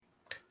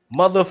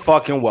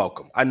Motherfucking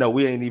welcome. I know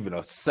we ain't even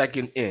a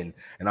second in,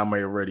 and I'm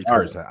already All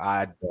right. cursing.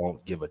 I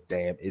don't give a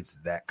damn. It's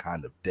that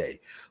kind of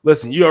day.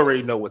 Listen, you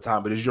already know what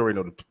time it is. You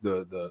already know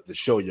the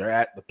show you're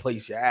at, the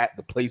place you're at,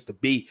 the place to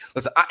be.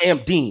 Listen, I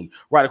am Dean.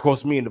 Right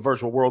across from me in the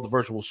virtual world, the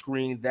virtual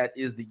screen. That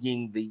is the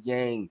yin, the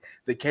yang,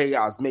 the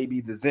chaos, maybe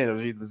the zen, or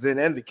the zen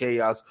and the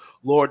chaos.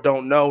 Lord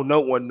don't know.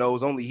 No one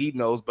knows. Only he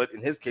knows. But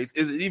in his case,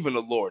 is it even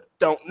the Lord?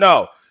 Don't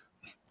know.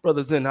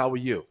 Brother Zen, how are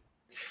you?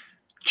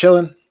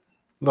 Chilling, a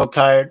little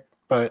tired,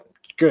 but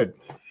good.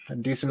 A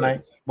decent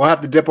night. We'll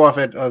have to dip off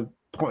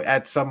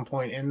at some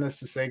point in this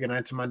to say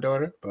goodnight to my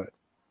daughter, but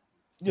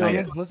You know what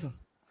I mean? Listen,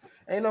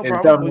 ain't no it's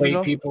problem. dumb Well,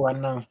 late, people. I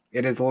know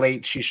it is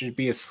late. She should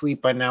be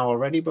asleep by now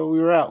already, but we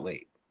were out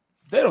late.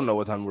 They don't know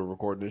what time we're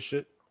recording this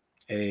shit.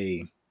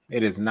 Hey,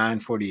 it is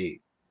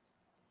 9:48.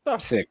 Oh,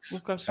 6.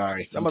 okay.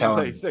 Sorry, I'm about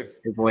to say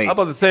 6. It's late. I'm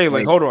about to say,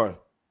 like, hold on.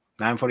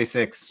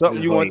 9:46.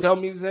 Something you want to tell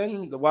me,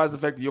 Zen? Why is the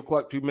fact that your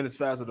clock 2 minutes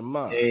faster than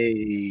mine?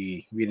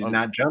 Hey, we did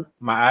not jump.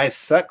 My eyes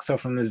suck, so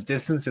from this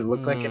distance, it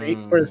looked like an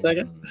 8 for a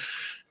second.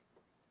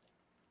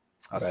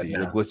 I see you.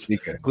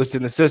 Glitch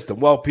in the system.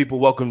 Well, people,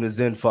 welcome to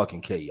Zen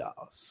fucking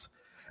chaos.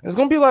 There's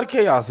gonna be a lot of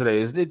chaos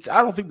today.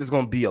 I don't think there's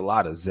gonna be a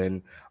lot of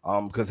Zen,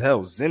 because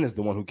hell, Zen is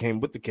the one who came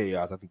with the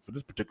chaos. I think for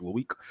this particular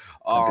week,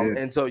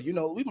 and so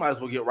we might as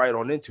well get right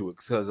on into it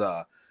because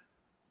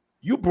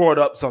you brought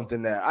up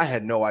something that I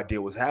had no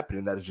idea was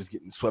happening. That is just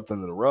getting swept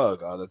under the rug.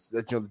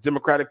 That the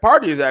Democratic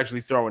Party is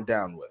actually throwing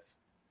down with.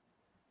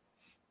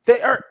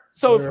 They are.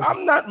 So if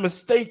I'm not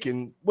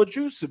mistaken, what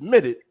you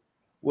submitted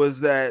was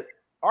that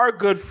our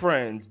good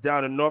friends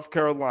down in North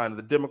Carolina,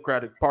 the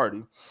Democratic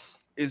Party,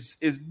 is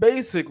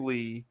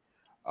basically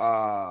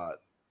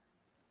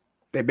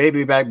they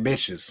baby back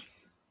bitches.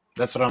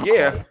 That's what I'm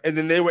calling. And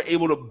then they were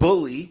able to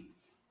bully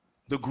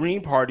the Green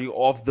Party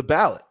off the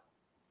ballot.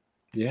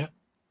 Yeah.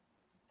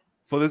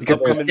 For this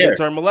upcoming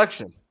midterm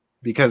election.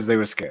 Because they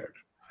were scared.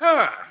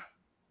 They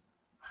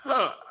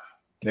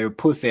were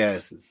pussy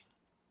asses.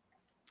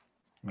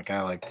 Like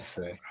I like to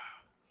say.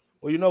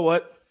 Well, you know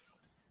what?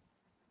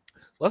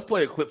 Let's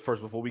play a clip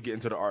first before we get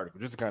into the article,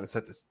 just to kind of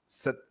set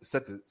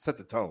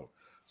the tone.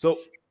 So,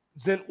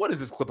 Zen, what is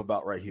this clip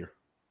about right here?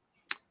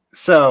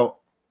 So,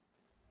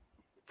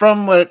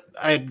 from what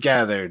I had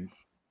gathered,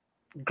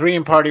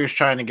 Green Party was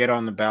trying to get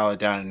on the ballot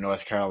down in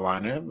North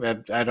Carolina.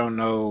 I don't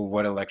know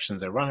what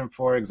elections they're running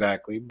for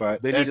exactly,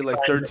 but they needed like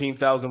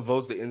 13,000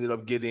 votes. They ended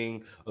up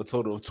getting a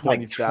total of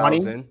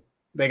 20,000. Like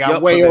they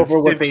got way over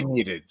what they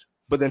needed.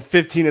 But then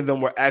 15 of them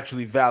were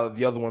actually valid.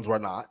 The other ones were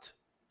not.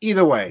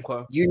 Either way,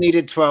 you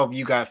needed 12.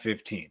 You got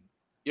 15.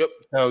 Yep.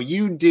 So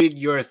you did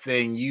your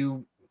thing.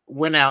 You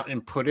went out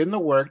and put in the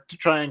work to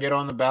try and get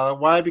on the ballot.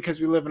 Why?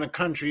 Because we live in a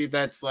country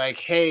that's like,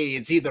 hey,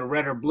 it's either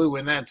red or blue,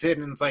 and that's it.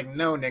 And it's like,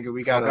 no, nigga,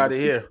 we got out of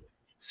here.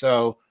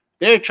 So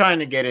they're trying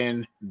to get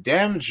in.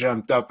 Dems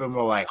jumped up and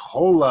were like,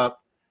 hold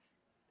up.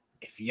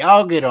 If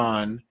y'all get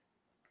on,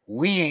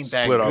 we ain't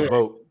that good. Our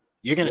vote.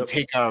 You're gonna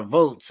take our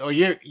votes, or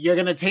you're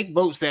gonna take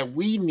votes that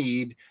we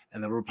need,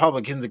 and the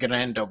Republicans are gonna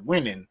end up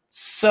winning.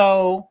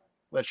 So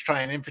let's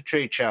try and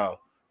infiltrate y'all.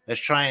 Let's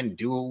try and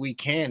do what we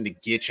can to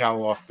get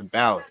y'all off the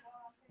ballot.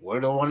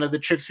 What are one of the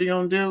tricks we're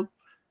gonna do?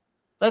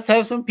 Let's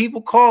have some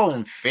people call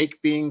and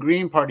fake being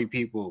Green Party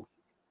people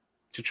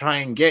to try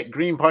and get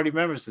Green Party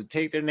members to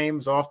take their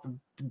names off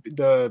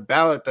the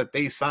ballot that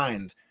they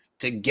signed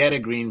to get a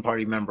Green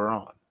Party member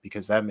on,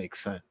 because that makes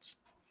sense.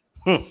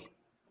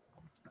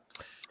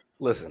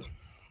 Listen,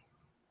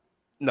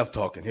 enough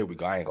talking. Here we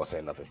go. I ain't gonna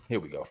say nothing.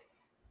 Here we go.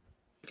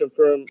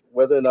 Confirm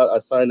whether or not I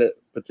signed a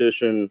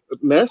petition.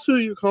 Mass, who are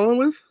you calling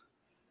with?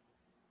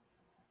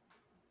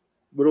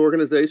 What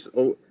organization?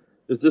 Oh,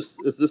 is this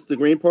the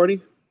Green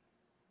Party?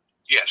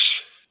 Yes.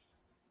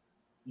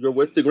 You're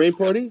with the Green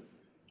Party?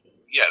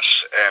 Yes,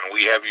 and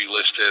we have you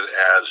listed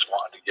as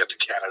wanting to get the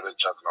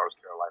candidates on the North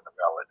Carolina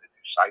ballot. Did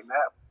you sign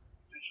that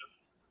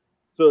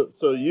petition?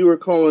 So you were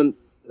calling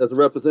as a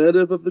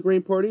representative of the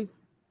Green Party?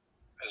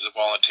 As a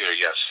volunteer,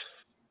 yes.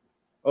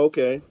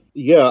 Okay.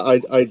 Yeah,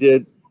 I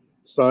did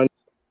sign.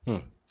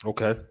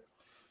 Okay.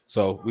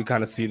 So we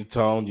kind of see the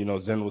tone.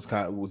 Zen was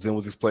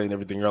explaining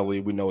everything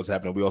earlier. We know what's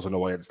happening. We also know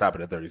why I had to stop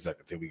it at 30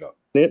 seconds. Here we go.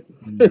 Okay.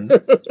 And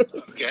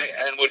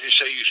would you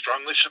say you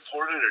strongly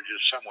support it or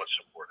just somewhat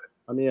support it?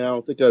 I mean, I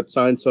don't think I'd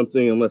sign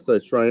something unless I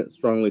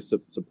strongly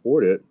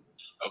support it.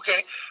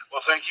 Okay.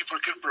 Well, thank you for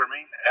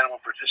confirming.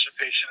 Animal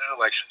participation in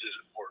elections is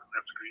important.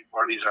 If the Green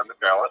Party is on the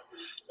ballot,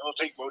 it will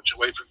take votes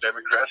away from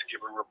Democrats,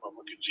 giving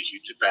Republicans a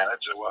huge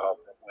advantage that will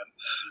help them win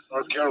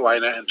North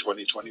Carolina in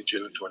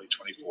 2022 and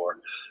 2024.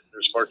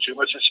 There's far too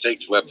much at stake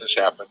to let this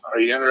happen. Are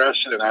you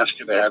interested in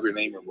asking to have your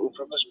name removed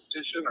from this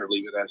petition or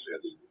leave it as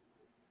is?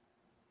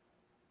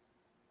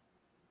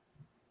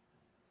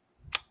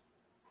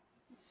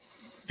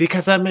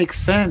 Because that makes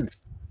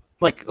sense.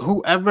 Like,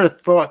 whoever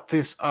thought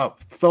this up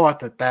thought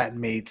that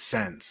made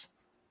sense.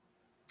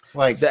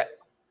 Like that.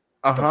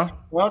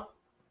 What?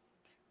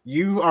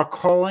 You are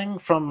calling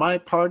from my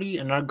party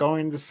and are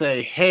going to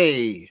say,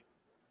 hey,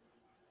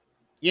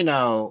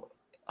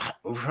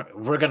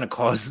 we're gonna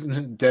cause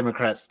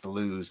Democrats to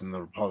lose and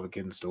the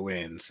Republicans to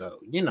win. So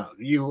you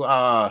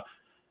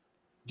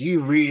do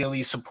you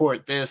really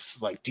support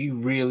this? Like, do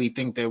you really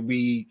think that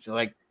we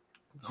like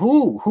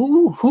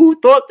who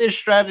thought this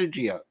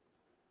strategy up?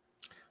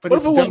 But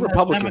what if it was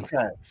Republicans?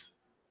 Democrats.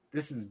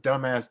 This is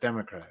dumbass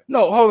Democrats.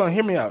 No, hold on.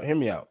 Hear me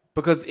out.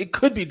 Because it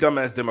could be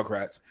dumbass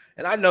Democrats,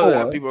 and I know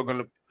that people are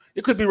gonna.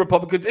 It could be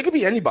Republicans. It could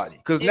be anybody.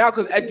 Because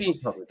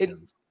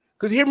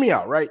hear me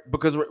out, right?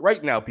 Because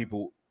right now,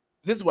 people,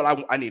 this is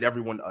what I need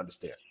everyone to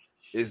understand: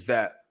 is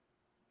that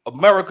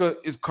America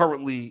is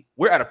currently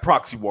we're at a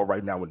proxy war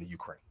right now in the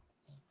Ukraine.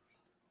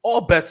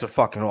 All bets are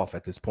fucking off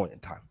at this point in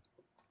time,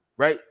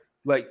 right?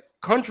 Like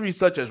countries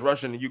such as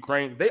Russia and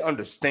Ukraine, they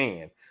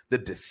understand the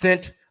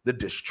dissent, the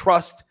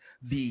distrust,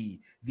 the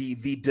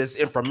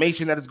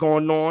disinformation that is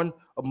going on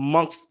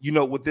amongst,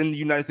 within the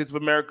United States of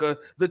America,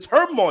 the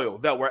turmoil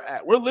that we're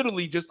at. We're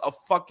literally just a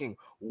fucking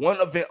one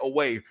event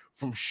away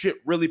from shit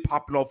really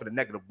popping off in a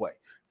negative way.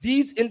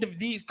 These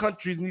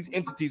countries and these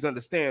entities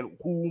understand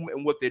whom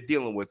and what they're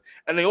dealing with.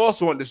 And they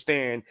also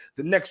understand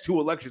the next two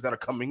elections that are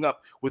coming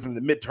up within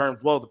the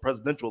midterms, well, the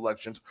presidential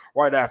elections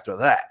right after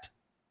that.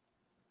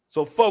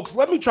 So, folks,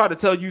 let me try to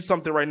tell you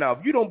something right now.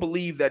 If you don't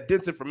believe that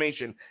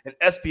disinformation and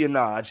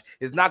espionage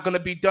is not going to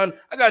be done,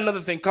 I got another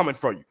thing coming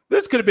for you.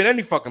 This could have been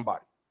any fucking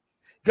body.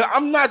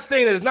 I'm not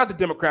saying that it's not the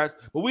Democrats,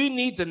 but we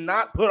need to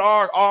not put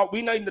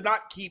we need to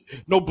not keep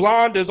no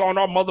blinders on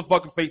our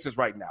motherfucking faces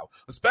right now,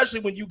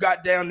 especially when you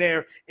got down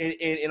there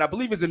in I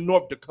believe it's in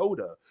North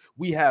Dakota.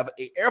 We have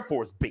an Air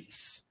Force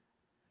base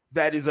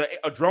that is a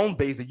drone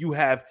base that you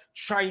have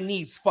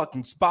Chinese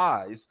fucking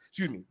spies,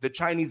 the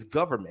Chinese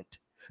government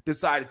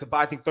decided to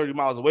buy, I think 30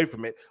 miles away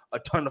from it, a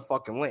ton of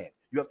fucking land.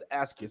 You have to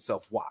ask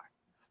yourself why.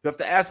 You have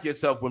to ask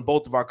yourself when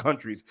both of our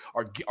countries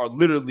are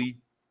literally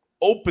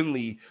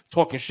openly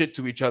talking shit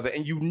to each other.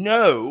 And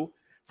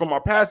from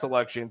our past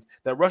elections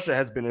that Russia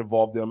has been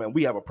involved in them, and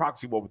we have a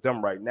proxy war with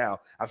them right now.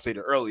 I've said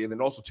it earlier. And then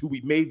also, too, we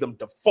made them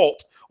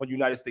default on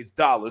United States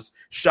dollars.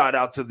 Shout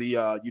out to the,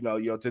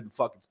 to the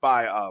fucking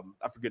spy. I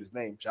forget his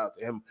name. Shout out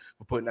to him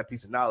for putting that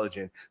piece of knowledge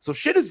in. So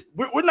shit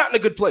we're not in a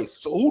good place.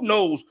 So who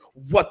knows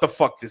what the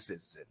fuck this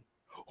is?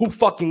 Who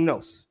fucking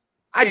knows?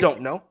 I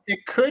don't know.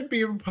 It could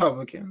be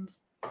Republicans.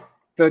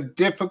 The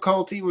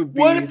difficulty would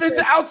be. What if it's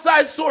an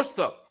outside source,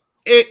 though?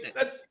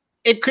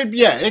 It could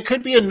be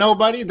a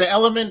nobody. The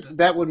element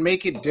that would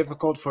make it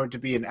difficult for it to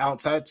be an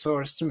outside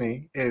source to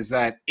me is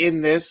that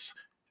in this,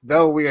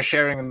 though we are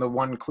sharing in the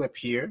one clip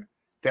here,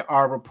 there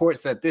are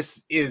reports that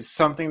this is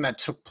something that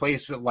took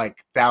place with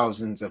like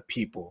thousands of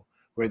people,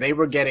 where there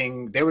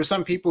were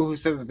some people who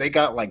said that they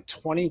got like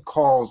 20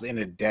 calls in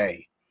a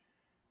day.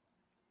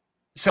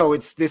 So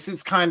this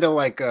is kind of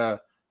like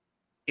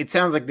it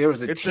sounds like there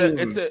was a team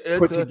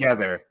put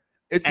together.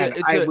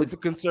 It's a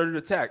concerted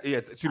attack.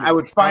 Yeah, I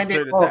would find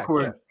it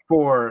awkward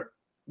for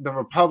the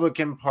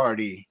Republican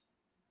Party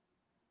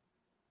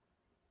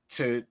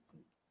to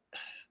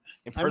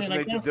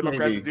impersonate the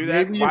Democrats to do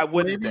that. Why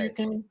wouldn't they?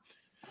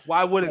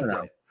 Why wouldn't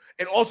they?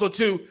 And also,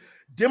 too,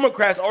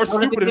 Democrats are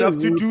stupid enough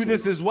to do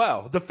this as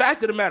well. The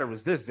fact of the matter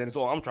is this, and it's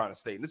all I'm trying to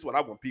say, and this is what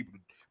I want people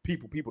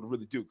to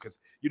really do, because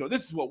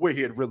this is what we're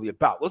here really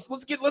about. Let's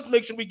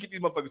make sure we get these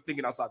motherfuckers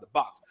thinking outside the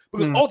box,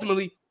 because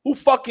ultimately, who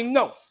fucking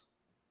knows?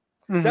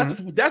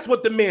 That's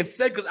what the man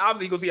said, because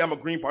obviously he goes, I'm a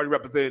Green Party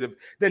representative.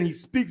 Then he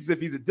speaks as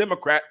if he's a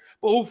Democrat,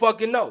 but who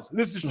fucking knows?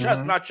 This is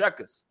chess, not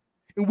checkers.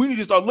 And we need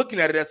to start looking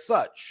at it as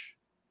such.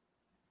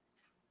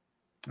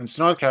 It's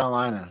North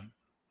Carolina,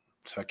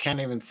 so I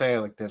can't even say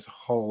like there's a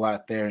whole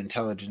lot there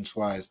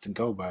intelligence-wise to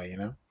go by,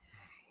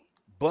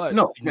 But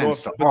no,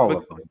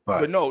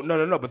 but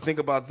no. But think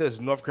about this: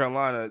 North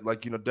Carolina,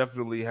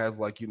 definitely has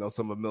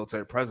some of the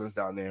military presence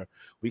down there.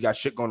 We got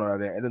shit going on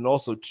there, and then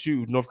also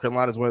too, North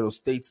Carolina is one of those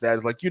states that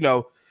is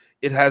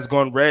it has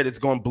gone red, it's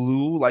gone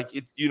blue.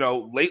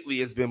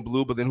 Lately it's been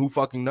blue, but then who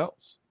fucking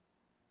knows?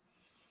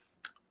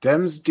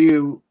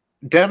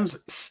 Dems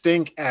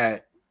stink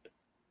at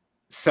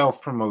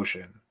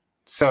self-promotion.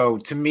 So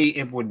to me,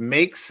 it would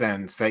make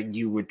sense that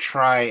you would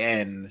try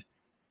and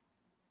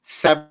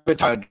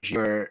sabotage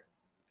your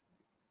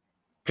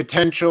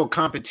potential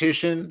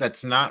competition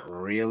that's not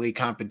really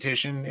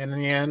competition in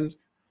the end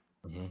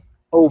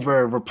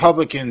over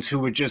Republicans who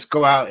would just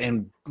go out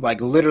and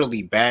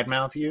literally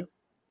badmouth you.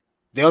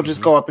 They'll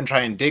just go up and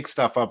try and dig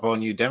stuff up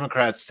on you.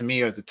 Democrats, to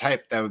me, are the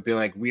type that would be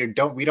like, we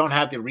don't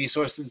have the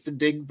resources to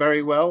dig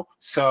very well,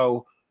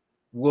 so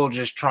we'll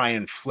just try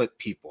and flip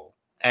people.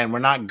 And we're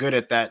not good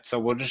at that, so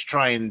we'll just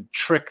try and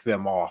trick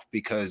them off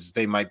because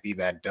they might be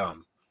that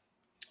dumb.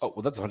 Oh,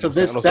 well, that's 100%.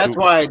 So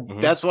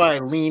that's why I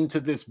lean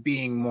to this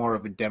being more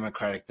of a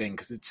Democratic thing,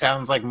 because it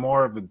sounds like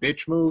more of a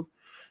bitch move.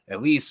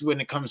 At least when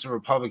it comes to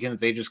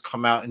Republicans, they just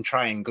come out and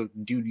try and go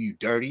do you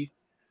dirty,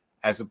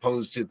 as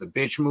opposed to the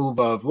bitch move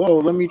of, whoa,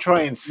 let me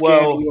try and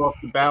scam you off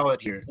the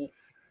ballot here.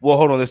 Well,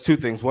 hold on. There's two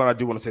things. One, I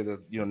do want to say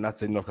that not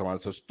saying North Carolina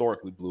is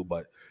historically blue,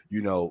 but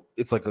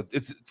it's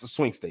it's a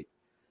swing state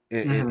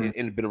in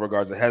a bit of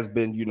regards. It has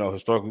been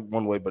historically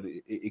one way, but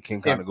it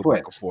can kind of go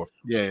back and forth.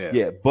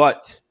 Yeah.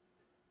 But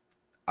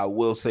I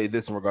will say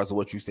this in regards to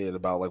what you stated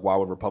about like why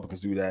would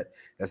Republicans do that?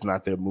 That's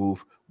not their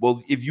move.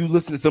 Well, if you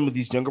listen to some of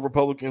these younger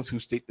Republicans who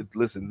state that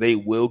listen, they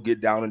will get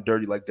down and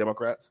dirty like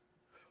Democrats.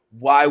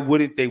 Why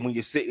wouldn't they when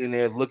you're sitting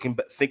there looking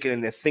thinking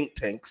in their think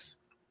tanks?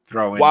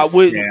 Why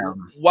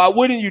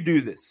wouldn't you do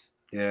this?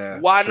 Yeah.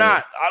 Why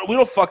not? We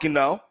don't fucking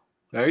know.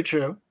 Very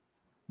true.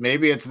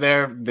 Maybe it's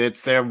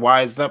their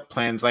wised up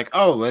plans like,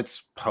 oh,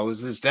 let's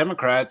pose as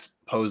Democrats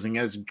posing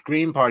as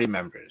Green Party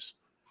members.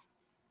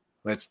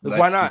 Let's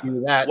why not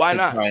do that why to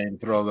not try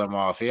and throw them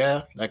off.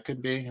 Yeah, that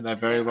could be. That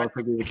very well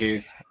could be the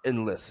case.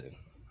 And listen,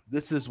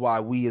 this is why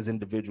we as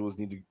individuals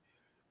need to.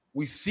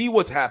 We see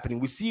what's happening.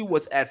 We see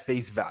what's at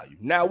face value.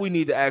 Now we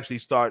need to actually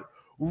start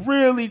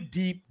really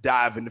deep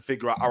diving to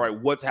figure out, all right,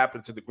 what's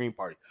happened to the Green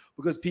Party?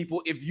 Because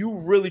people, if you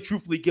really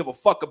truthfully give a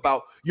fuck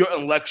about your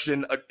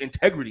election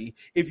integrity,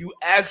 if you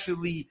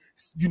actually,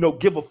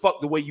 give a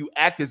fuck the way you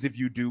act as if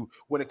you do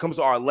when it comes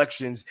to our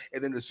elections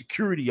and then the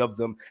security of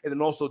them, and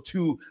then also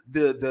to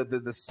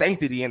the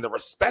sanctity and the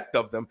respect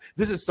of them,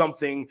 this is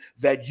something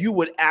that you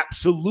would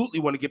absolutely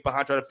want to get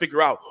behind, trying to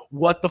figure out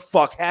what the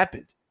fuck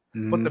happened.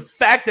 Mm-hmm. But the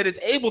fact that it's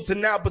able to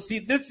now, but see,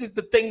 this is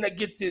the thing that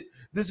gets it.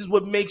 This is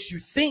what makes you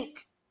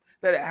think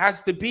that it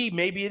has to be.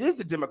 Maybe it is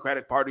the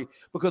Democratic Party,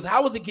 because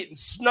how is it getting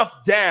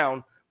snuffed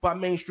down by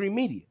mainstream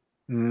media?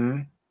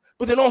 Mm-hmm.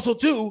 But then also,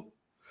 too,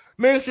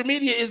 mainstream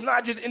media is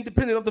not just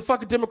independent of the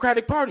fucking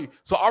Democratic Party.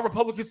 So our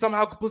Republicans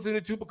somehow complicit in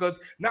it too, because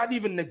not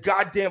even the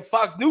goddamn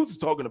Fox News is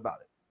talking about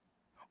it,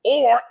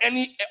 or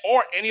any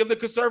of the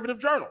conservative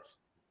journals.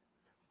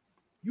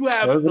 You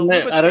have the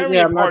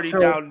Libertarian Party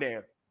down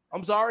there.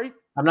 I'm sorry?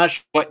 I'm not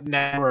sure what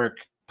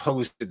network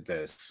posted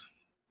this.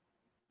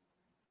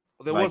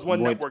 There was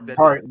one network that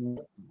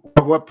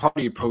what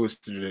party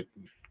posted it?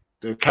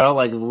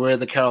 Where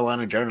the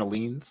Carolina Journal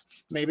leans,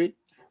 maybe.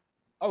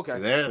 Okay,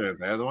 they're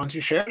the ones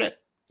who shared it.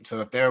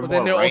 So if they're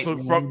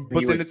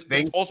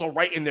it's also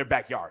right in their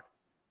backyard,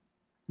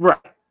 right?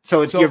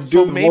 So it's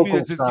maybe local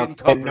this is getting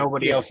covered, and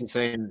nobody else is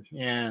saying,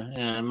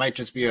 yeah, it might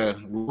just be a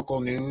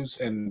local news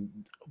and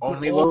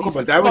only local.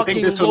 But I would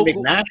think this would make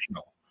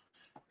national.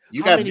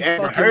 You got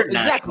ever heard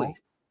national? Exactly?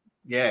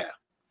 Yeah.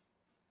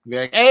 Be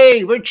like,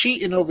 hey, we're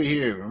cheating over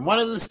here in one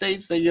of the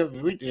states that you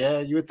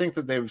would think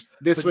that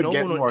this would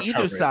get more coverage.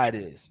 Either side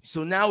is.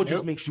 So now it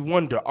just makes you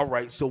wonder, all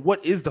right, so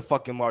what is the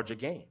fucking larger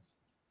game?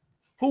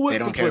 They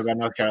don't care about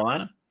North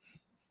Carolina?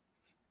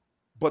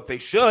 But they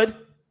should.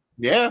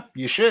 Yeah,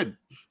 you should.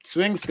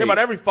 Swing state. Care about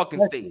every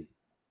fucking state.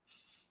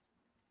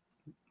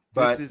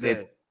 But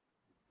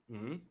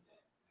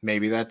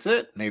maybe that's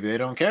it. Maybe they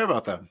don't care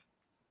about them.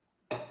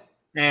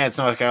 It's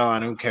North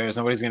Carolina. Who cares?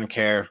 Nobody's going to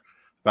care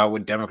about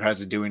what Democrats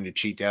are doing to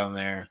cheat down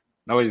there.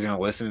 Nobody's going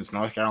to listen. It's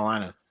North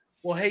Carolina.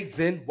 Well, hey,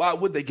 Zen, why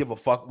would they give a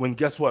fuck when,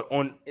 guess what,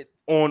 on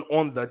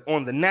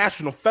the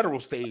national federal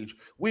stage,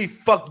 we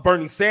fucked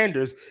Bernie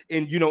Sanders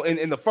in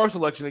the first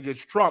election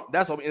against Trump.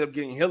 That's why we ended up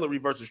getting Hillary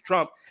versus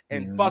Trump,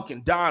 and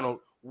fucking Donald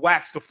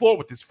waxed the floor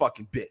with this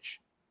fucking bitch.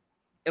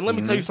 And let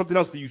me tell you something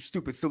else for you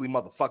stupid, silly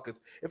motherfuckers.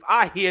 If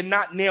I hear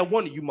not near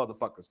one of you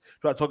motherfuckers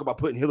try to talk about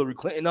putting Hillary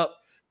Clinton up,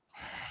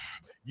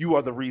 you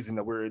are the reason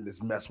that we're in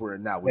this mess we're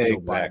in now with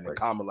Joe Biden and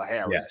Kamala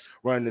Harris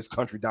running this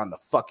country down the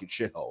fucking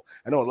shithole.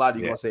 I know a lot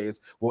of you gonna say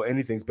is, well,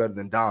 anything's better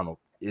than Donald.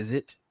 Is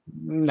it?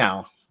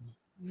 No.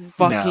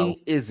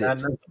 Is it?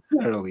 Not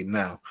necessarily,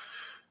 no.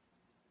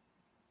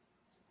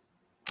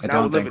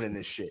 Now we're living in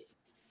this shit.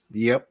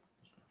 Yep.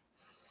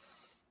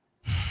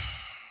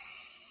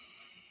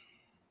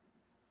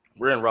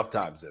 We're in rough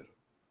times then.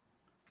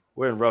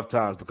 We're in rough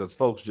times because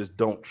folks just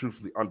don't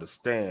truthfully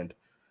understand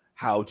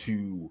how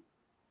to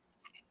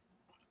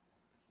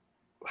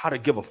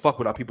give a fuck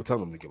without people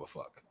telling them to give a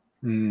fuck.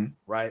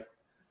 Right?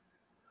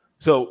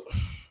 So,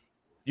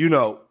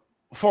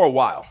 for a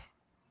while,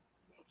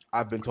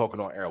 I've been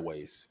talking on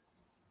airways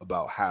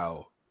about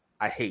how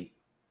I hate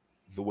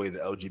the way the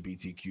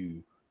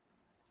LGBTQIA+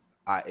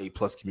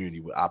 community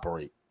would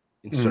operate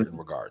in certain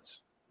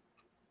regards.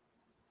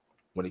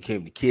 When it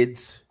came to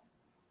kids,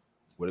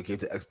 when it came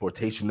to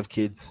exploitation of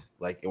kids,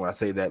 and when I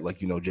say that,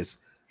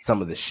 just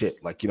some of the shit,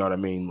 you know what I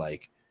mean?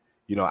 I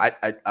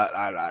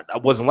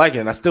wasn't liking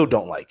it, and I still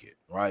don't like it,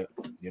 right?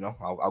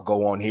 I'll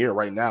go on here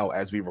right now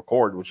as we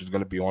record, which is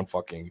going to be on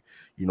fucking,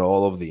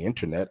 all over the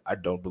internet. I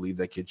don't believe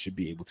that kids should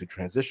be able to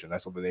transition.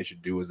 That's something they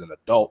should do as an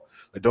adult.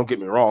 Don't get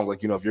me wrong.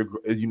 If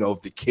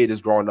if the kid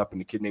is growing up and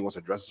the kid wants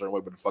to dress a certain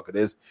way, but the fuck it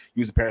is,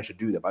 you as a parent should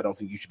do that. But I don't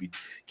think you should be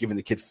giving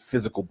the kid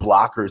physical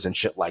blockers and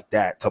shit like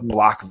that to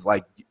block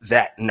like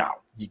that. No,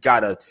 you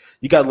gotta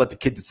let the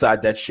kid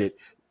decide that shit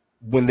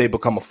when they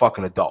become a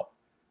fucking adult.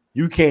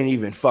 You can't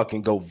even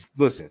fucking go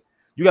listen.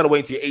 You got to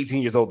wait until you're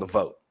 18 years old to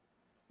vote.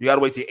 You got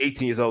to wait till you're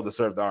 18 years old to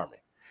serve the army.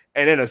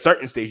 And in a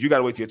certain stage, you got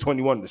to wait till you're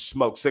 21 to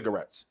smoke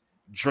cigarettes,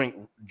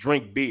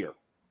 drink beer.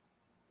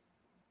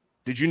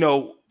 Did you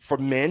know for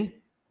men,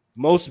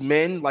 most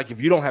men,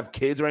 if you don't have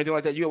kids or anything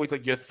like that, you got to wait till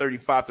you're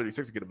 35,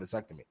 36 to get a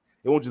vasectomy.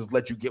 They won't just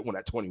let you get one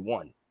at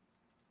 21.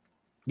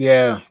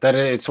 Yeah,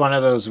 it's one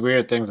of those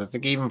weird things. I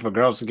think even for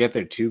girls to get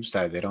their tubes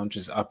tied, they don't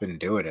just up and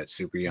do it at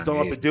super young age.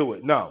 Don't up and do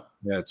it. No.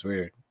 Yeah, it's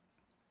weird.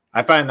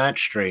 I find that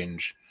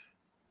strange.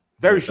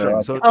 Very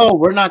strange. So,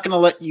 we're not going to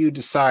let you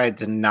decide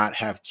to not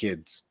have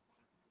kids.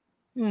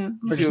 We're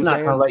just not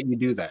going to let you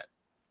do that.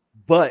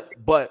 But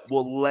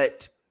we'll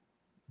let.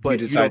 But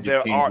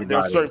there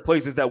are certain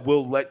places that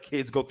will let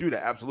kids go through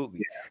that.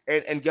 Absolutely.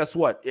 Yeah. And guess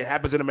what? It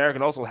happens in America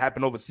and also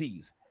happen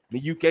overseas. In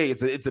the UK,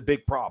 it's a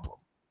big problem.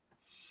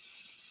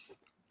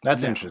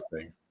 That's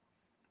interesting.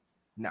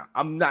 Now,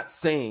 I'm not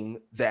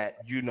saying that,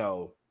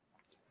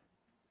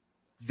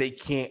 they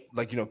can't,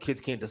 kids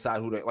can't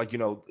decide who they,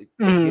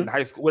 in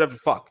high school, whatever the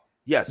fuck.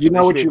 Yes. You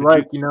know what you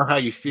like. You know how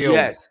you feel.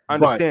 Yes, I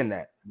understand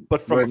that.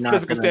 But from a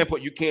physical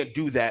standpoint, you can't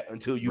do that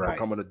until you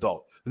become an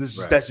adult.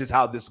 That's just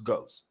how this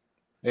goes.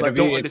 So I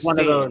don't understand. One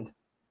of those,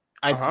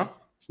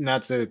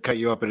 not to cut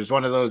you up, but it's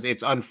one of those.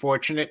 It's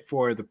unfortunate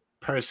for the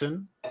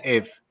person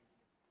if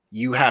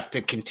you have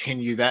to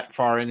continue that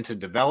far into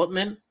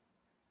development,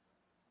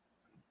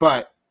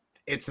 but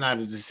it's not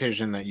a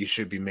decision that you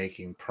should be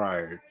making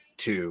prior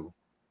to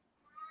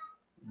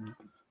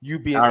you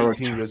being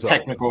 18 years old.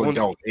 Technical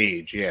adult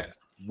age, yeah.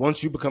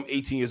 Once you become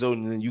 18 years old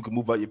and then you can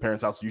move out your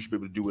parents' house, you should be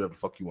able to do whatever the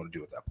fuck you want to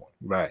do at that point.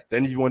 Right.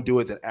 Then if you want to do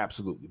it, then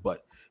absolutely.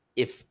 But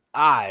if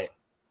I'm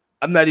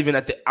 30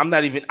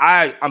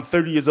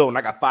 years old and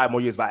I got 5 more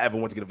years if I ever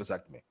want to get a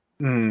vasectomy.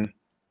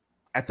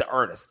 At the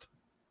earliest.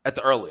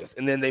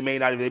 And then they may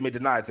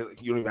deny it. Say,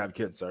 you don't even have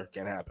kids, sir.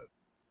 Can't happen.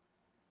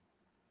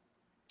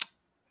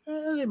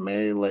 They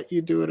may let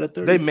you do it at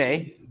 30. They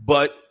may,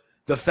 but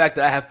the fact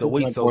that I have to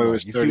wait so long, you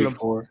see what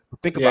I'm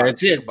think about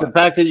it. It's the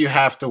fact that you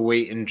have to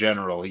wait in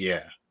general,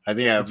 yeah. I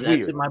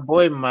think my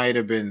boy might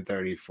have been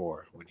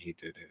 34 when he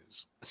did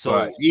his. So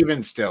but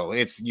even still,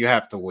 you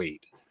have to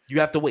wait. You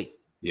have to wait.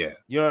 Yeah.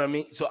 You know what I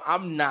mean? So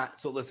I'm not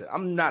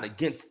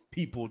against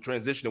people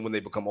transitioning when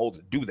they become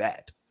older. Do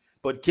that.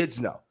 But kids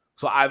know.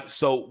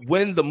 So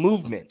when the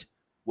movement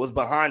was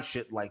behind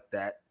shit like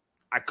that,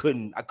 I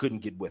couldn't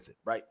get with it,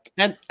 right?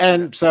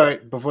 And sorry,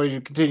 before you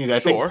continue, I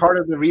think part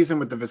of the reason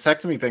with the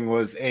vasectomy thing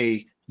was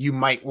you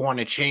might want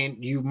to change,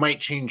 you might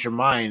change your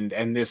mind,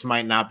 and this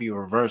might not be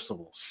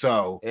reversible.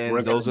 So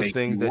those are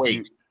things that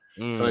wait.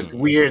 So it's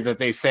weird that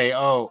they say,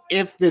 oh,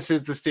 if this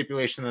is the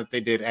stipulation that they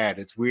did add,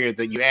 it's weird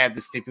that you add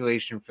the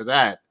stipulation for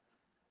that,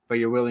 but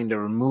you're willing to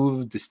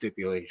remove the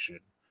stipulation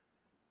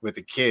with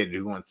a kid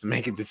who wants to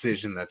make a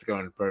decision that's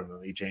going to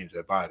permanently change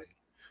their body.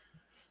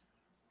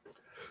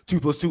 2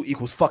 + 2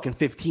 = fucking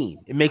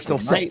 15. It makes no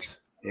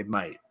sense. It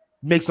might.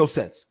 Makes no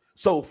sense.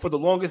 So for the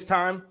longest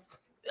time,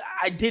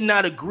 I did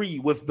not agree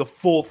with the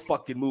full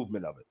fucking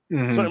movement of it.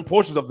 Certain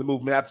portions of the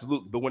movement,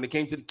 absolutely. But when it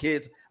came to the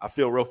kids, I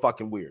feel real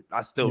fucking weird.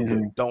 I still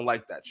don't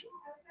like that shit.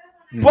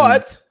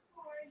 But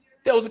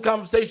there was a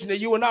conversation that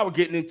you and I were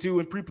getting into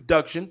in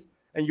pre-production,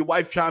 and your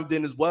wife chimed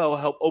in as well,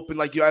 helped open,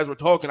 like you guys were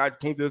talking. I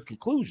came to this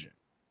conclusion.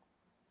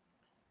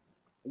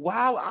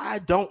 While I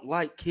don't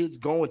like kids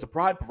going to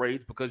pride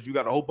parades because you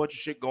got a whole bunch of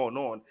shit going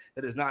on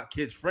that is not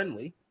kids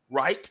friendly,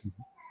 right?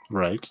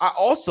 Right. I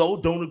also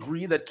don't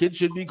agree that kids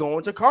should be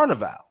going to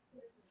Carnival.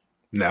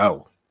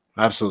 No,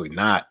 absolutely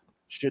not.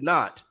 Should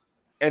not.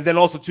 And then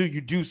also too, you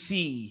do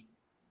see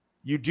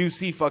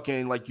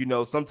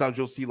fucking sometimes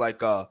you'll see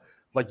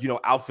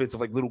outfits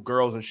of like little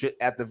girls and shit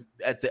at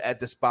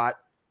the spot.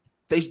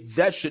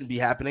 That shouldn't be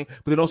happening.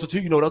 But then also too,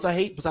 you know what else I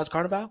hate besides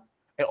Carnival?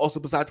 And also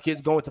besides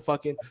kids going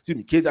to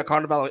kids at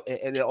Carnival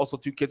and then also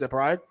 2 kids at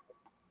Pride.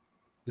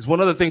 There's one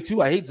other thing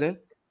too I hate, Zen.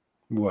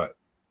 What?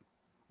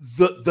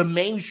 The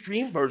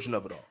mainstream version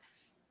of it all.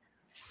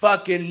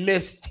 Fucking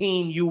Miss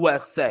Teen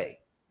USA.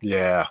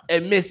 Yeah.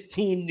 And Miss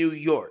Teen New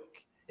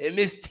York. And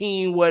Miss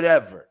Teen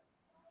whatever.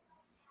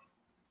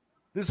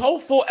 This whole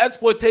full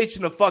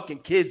exploitation of fucking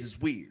kids is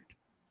weird.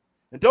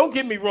 And don't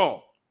get me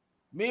wrong.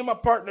 Me and my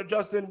partner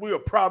Justin, we are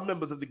proud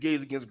members of the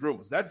Gays Against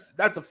Groomers.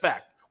 That's a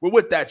fact. We're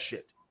with that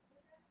shit.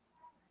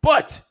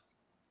 But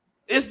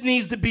this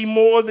needs to be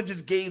more than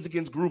just Gays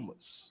Against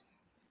Groomers.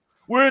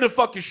 Where are the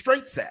fucking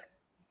straights at?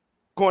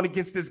 Going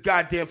against this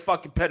goddamn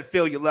fucking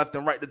pedophilia left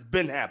and right that's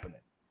been happening.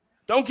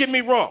 Don't get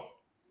me wrong.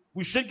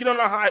 We should get on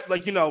our high,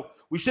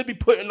 we should be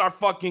putting our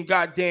fucking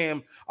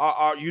goddamn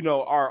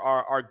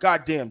our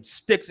goddamn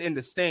sticks in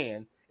the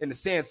sand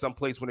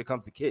someplace when it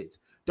comes to kids.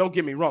 Don't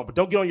get me wrong, but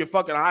don't get on your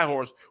fucking high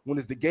horse when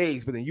it's the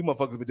gays, but then you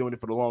motherfuckers been doing it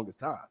for the longest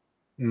time.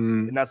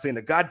 And not saying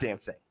the goddamn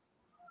thing.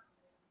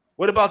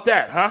 What about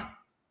that, huh?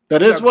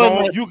 That is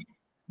what you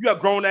have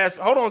grown ass.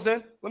 Hold on,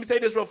 Zen. Let me say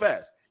this real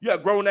fast. You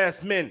have grown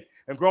ass men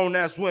and grown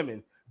ass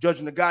women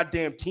judging the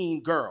goddamn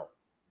teen girl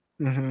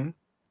on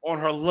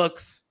her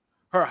looks,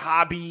 her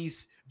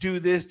hobbies, do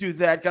this, do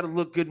that, gotta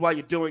look good while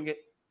you're doing it.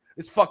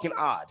 It's fucking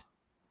odd.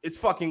 It's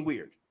fucking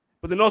weird.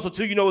 But then also,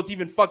 too, you know what's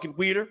even fucking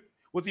weirder?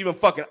 What's even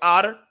fucking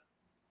odder?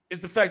 Is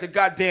the fact that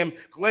goddamn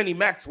Glennie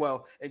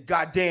Maxwell and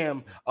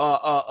goddamn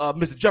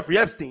Mr. Jeffrey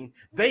Epstein,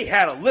 they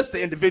had a list of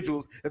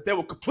individuals that they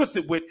were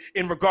complicit with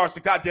in regards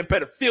to goddamn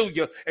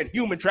pedophilia and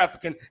human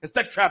trafficking and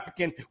sex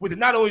trafficking within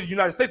not only the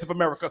United States of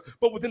America,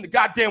 but within the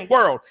goddamn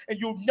world. And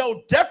you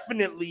know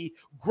definitely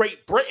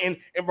Great Britain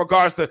in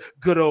regards to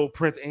good old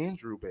Prince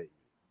Andrew, baby.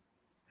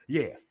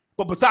 Yeah.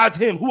 But besides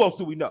him, who else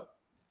do we know?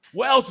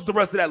 Where else is the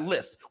rest of that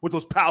list with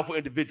those powerful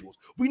individuals?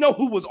 We know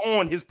who was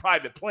on his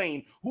private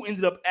plane, who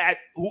ended up at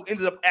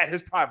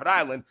his private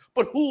island,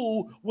 but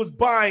who was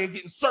buying and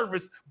getting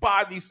serviced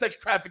by these sex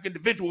trafficked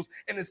individuals,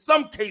 and in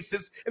some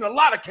cases, in a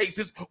lot of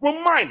cases, were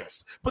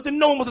minors. But then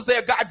no one wants to say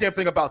a goddamn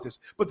thing about this.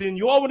 But then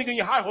you all want to get in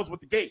your high horse with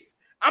the gays.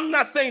 I'm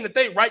not saying that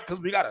they right, because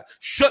we gotta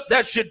shut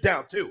that shit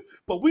down too.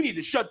 But we need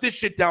to shut this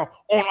shit down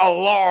on a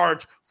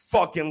large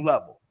fucking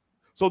level.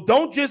 So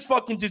don't just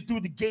do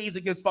the gays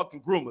against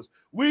fucking groomers.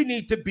 We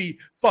need to be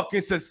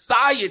fucking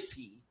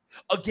society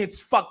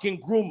against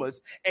fucking groomers.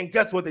 And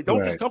guess what? They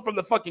don't just come from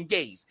the fucking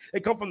gays. They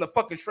come from the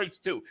fucking straights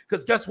too.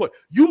 Because guess what?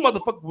 You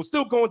motherfuckers will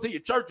still go into your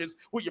churches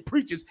with your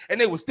preachers,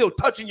 and they were still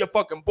touching your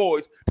fucking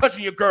boys,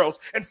 touching your girls,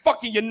 and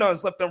fucking your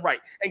nuns left and right.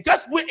 And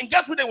guess what?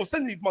 They will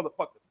send these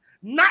motherfuckers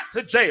not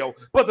to jail,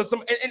 but to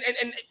some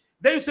and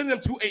they send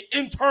them to an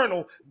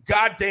internal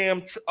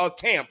goddamn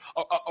camp,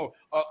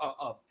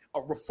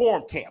 a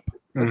reform camp.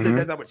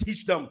 That would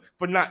teach them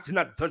not to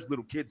touch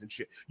little kids and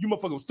shit. You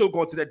motherfuckers still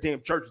going to that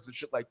damn churches and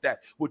shit like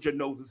that with your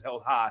noses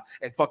held high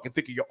and fucking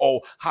thinking you're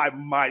all high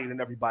mighty than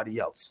everybody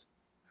else.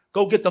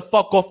 Go get the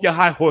fuck off your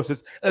high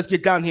horses. Let's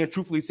get down here and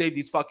truthfully save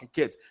these fucking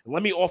kids. And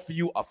let me offer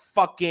you a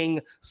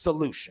fucking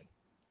solution.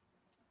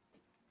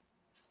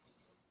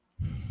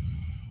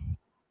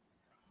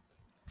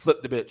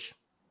 Flip the bitch.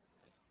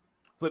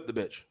 Flip the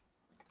bitch.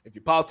 If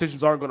your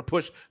politicians aren't going to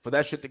push for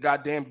that shit to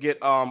goddamn get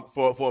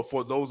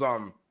for those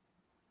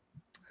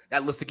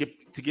that list to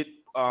get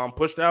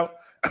pushed out,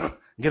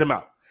 get them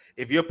out.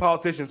 If your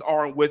politicians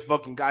aren't with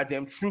fucking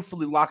goddamn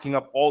truthfully locking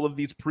up all of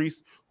these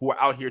priests who are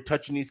out here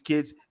touching these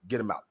kids, get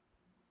them out.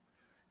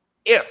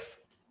 If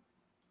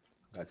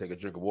I gotta take a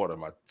drink of water in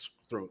my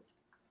throat.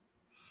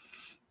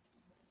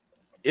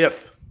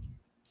 If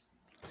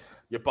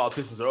your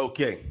politicians are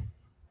okay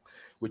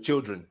with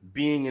children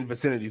being in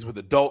vicinities with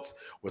adults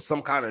with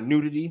some kind of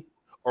nudity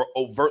or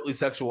overtly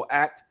sexual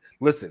act,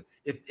 listen,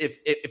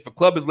 if a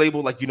club is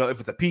labeled like, if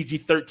it's a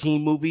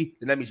PG-13 movie,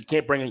 then that means you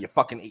can't bring in your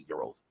fucking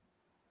 8-year-old.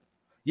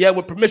 Yeah,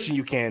 with permission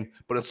you can,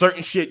 but in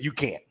certain shit you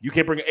can't. You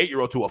can't bring an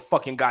 8-year-old to a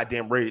fucking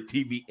goddamn rated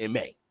TV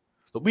MA.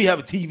 So we have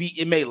a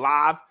TV MA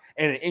live,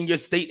 and in your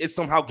state it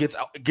somehow gets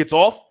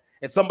off,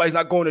 and somebody's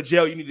not going to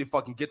jail. You need to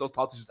fucking get those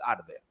politicians out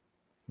of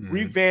there.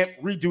 Revamp,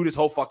 redo this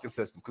whole fucking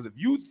system. Because if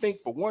you think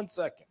for 1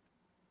 second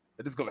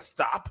that it's gonna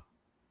stop,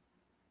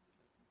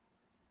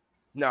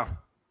 no,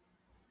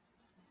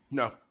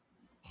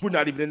 we're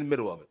not even in the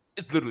middle of it.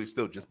 It's literally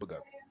still just begun.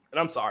 And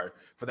I'm sorry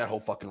for that whole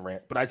fucking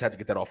rant, but I just had to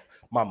get that off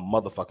my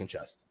motherfucking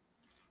chest.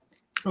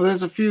 Well,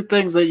 there's a few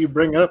things that you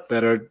bring up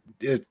that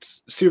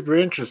it's super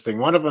interesting.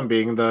 One of them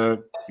being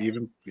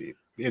even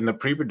in the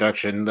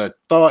pre-production, the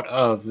thought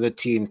of the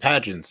teen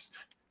pageants.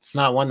 It's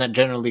not one that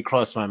generally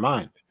crossed my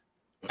mind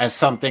as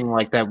something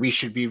like that we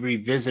should be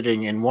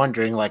revisiting and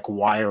wondering, like,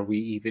 why are we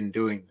even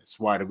doing this?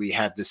 Why do we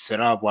have this set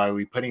up? Why are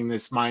we putting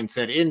this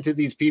mindset into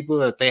these people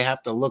that they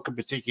have to look a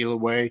particular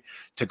way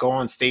to go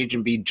on stage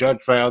and be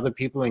judged by other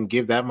people and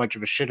give that much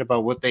of a shit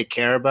about what they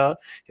care about?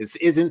 This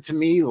isn't, to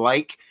me,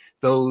 like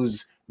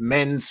those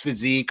men's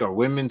physique or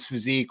women's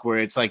physique where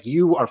it's like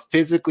you are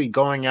physically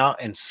going out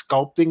and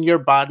sculpting your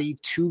body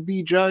to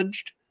be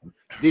judged.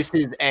 This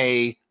is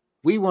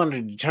we want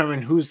to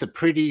determine who's the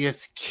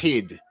prettiest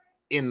kid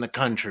in the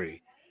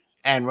country,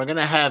 and we're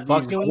gonna have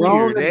these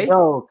grown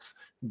adults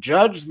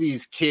judge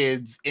these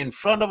kids in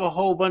front of a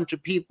whole bunch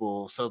of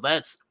people. So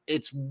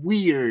it's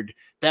weird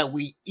that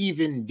we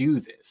even do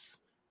this.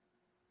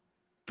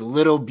 The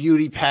little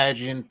beauty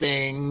pageant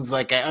things,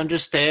 like, I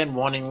understand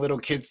wanting little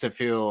kids to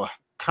feel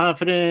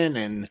confident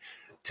and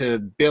to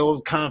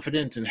build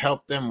confidence and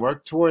help them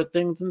work toward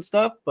things and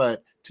stuff,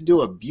 but to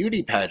do a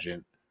beauty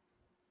pageant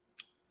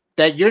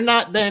that you're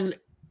not then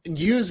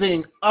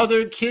using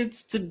other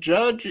kids to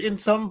judge in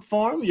some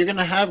form, you're going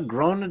to have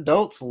grown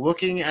adults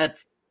looking at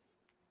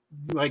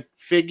like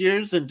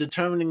figures and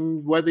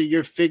determining whether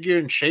your figure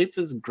and shape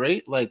is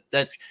great. Like,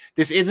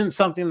 this isn't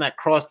something that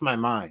crossed my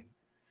mind.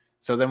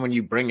 So then when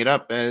you bring it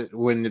up,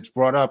 when it's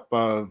brought up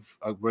of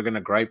we're going to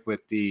gripe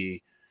with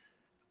the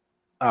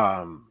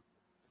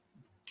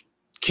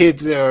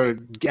kids that are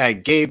gay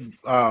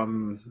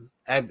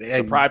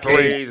the pride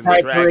parades and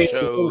the drag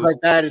shows, things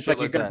like that. It's like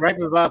you're gonna gripe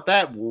about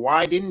that.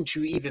 Why didn't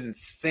you even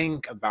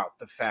think about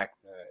the fact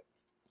that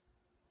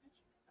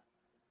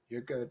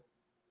you're good?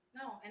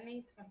 No, I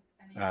need some.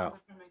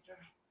 From my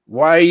journal.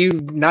 Why are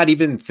you not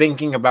even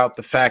thinking about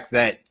the fact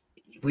that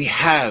we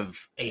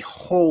have a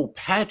whole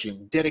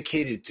pageant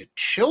dedicated to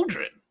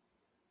children?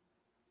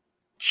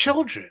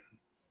 Children.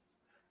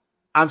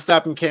 I'm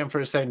stopping Cam for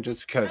a second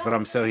just because, but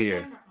I'm still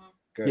here.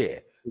 Good. Yeah.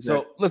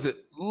 So listen,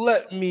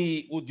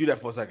 we'll do that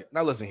for a second.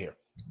 Now listen here.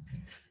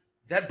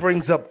 That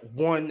brings up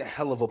one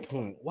hell of a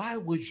point. Why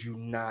would you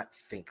not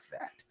think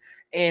that?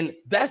 And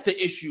that's the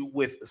issue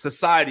with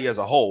society as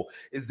a whole,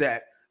 is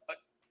that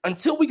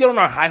until we get on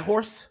our high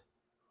horse,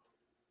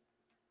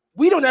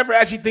 we don't ever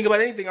actually think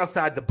about anything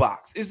outside the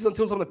box. It's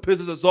until something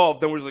pisses us off,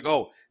 then we're just like,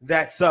 oh,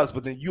 that sucks.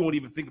 But then you won't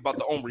even think about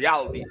the own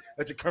reality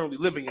that you're currently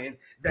living in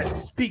that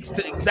speaks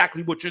to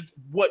exactly what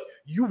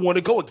you want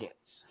to go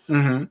against.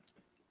 Mm-hmm.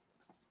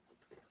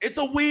 It's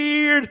a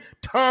weird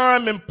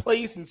time and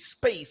place and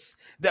space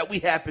that we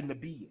happen to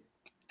be in.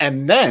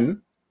 And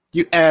then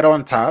you add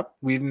on top,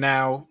 we've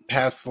now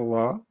passed the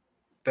law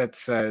that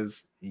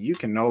says you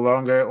can no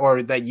longer,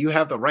 or that you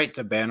have the right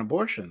to ban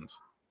abortions.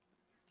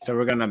 So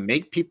we're going to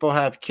make people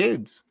have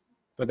kids.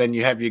 But then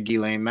you have your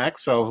Ghislaine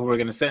Maxwell, who we're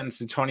going to sentence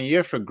to 20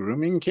 years for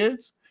grooming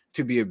kids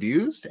to be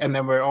abused. And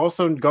then we're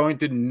also going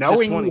to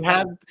knowingly,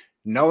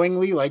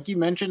 like you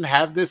mentioned,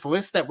 have this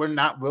list that we're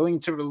not willing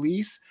to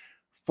release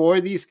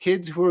for these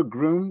kids who are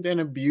groomed and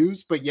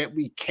abused, but yet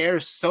we care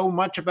so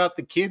much about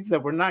the kids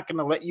that we're not going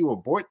to let you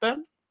abort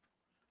them.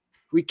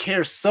 We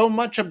care so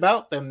much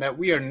about them that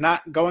we are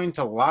not going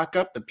to lock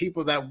up the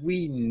people that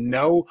we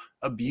know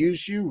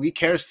abuse you. We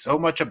care so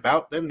much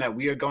about them that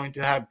we are going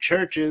to have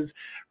churches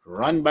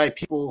run by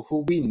people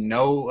who we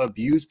know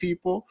abuse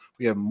people.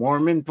 We have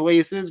Mormon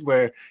places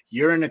where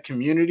you're in a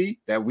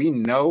community that we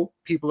know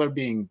people are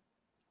being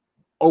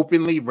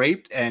openly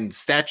raped and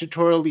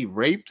statutorily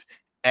raped,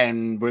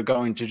 and we're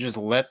going to just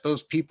let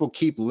those people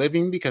keep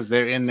living because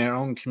they're in their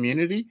own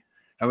community.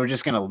 And we're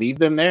just going to leave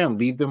them there and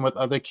leave them with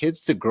other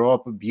kids to grow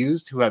up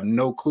abused who have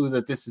no clue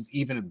that this is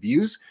even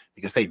abuse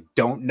because they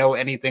don't know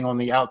anything on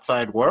the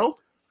outside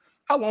world.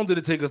 How long did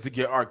it take us to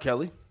get R.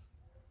 Kelly?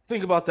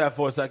 Think about that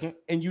for a second.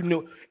 And you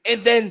knew.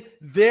 And then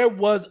there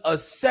was a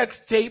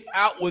sex tape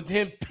out with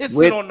him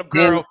pissing on the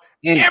girl.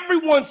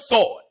 Everyone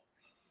saw it.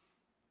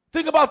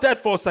 Think about that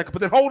for a second. But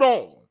then hold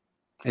on.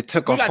 It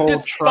took a whole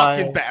trial.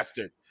 Fucking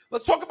bastard.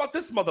 Let's talk about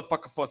this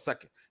motherfucker for a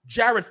second.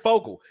 Jared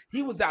Fogle.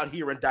 He was out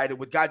here indicted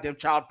with goddamn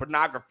child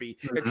pornography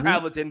and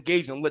travel to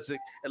engage in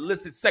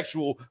illicit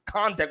sexual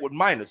contact with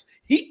minors.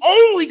 He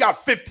only got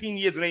 15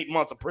 years and 8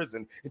 months of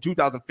prison in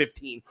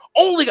 2015.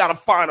 Only got a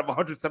fine of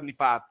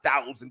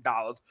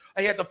 $175,000.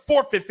 He had to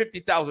forfeit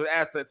 50,000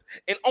 assets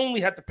and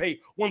only had to pay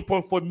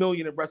 $1.4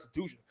 million in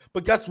restitution.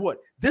 But guess what?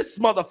 This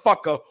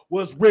motherfucker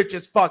was rich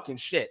as fucking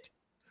shit.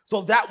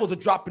 So that was a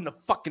drop in the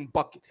fucking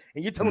bucket.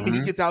 And you're telling me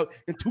he gets out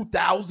in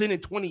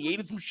 2028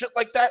 and some shit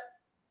like that?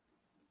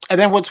 And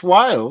then what's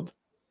wild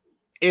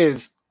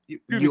is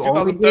you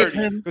only gave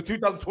him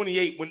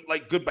 2028 when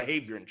like good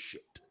behavior and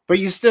shit. But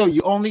you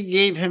only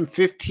gave him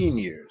 15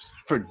 years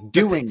for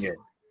doing it.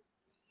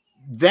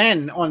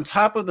 Then on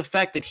top of the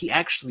fact that he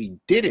actually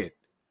did it,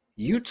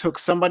 you took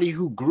somebody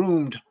who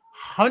groomed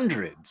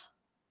hundreds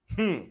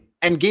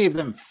and gave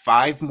them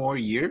 5 more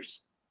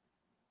years.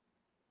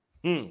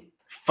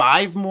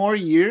 5 more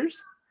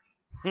years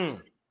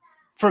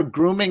for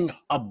grooming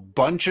a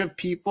bunch of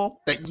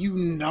people that you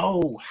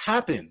know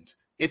happened.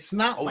 It's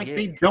not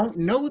they don't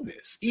know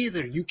this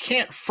either. You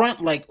can't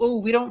front like, oh,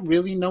 we don't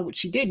really know what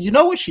she did. You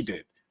know what she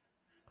did.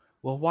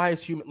 Well, why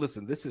is human?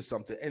 Listen, this is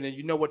something. And then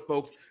you know what,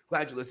 folks?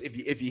 Glad you listen.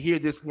 If you hear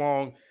this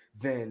long,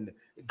 then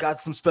got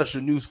some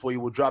special news for you.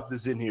 We'll drop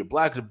this in here.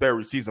 Black &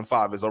 Berry season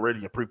 5 is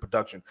already in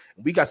pre-production.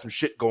 We got some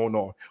shit going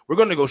on. We're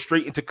going to go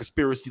straight into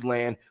conspiracy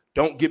land.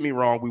 Don't get me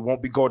wrong. We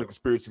won't be going to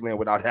conspiracy land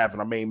without having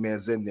our main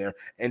man's in there.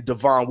 And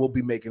Devon will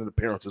be making an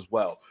appearance as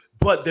well.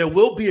 But there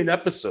will be an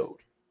episode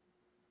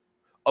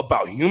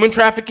about human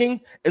trafficking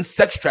and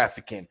sex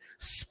trafficking,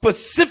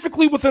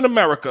 specifically within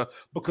America,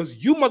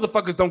 because you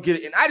motherfuckers don't get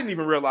it. And I didn't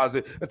even realize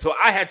it until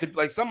I had to,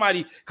 like,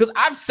 somebody, because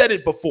I've said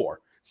it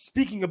before,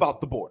 speaking about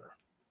the border.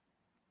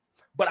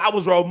 But I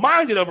was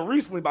reminded of it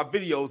recently by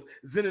videos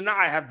Zen and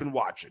I have been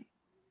watching.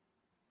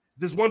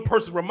 This one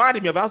person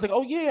reminded me of it. I was like,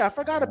 oh, yeah, I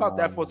forgot about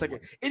that for a second.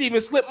 It even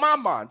slipped my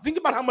mind. Think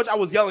about how much I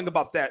was yelling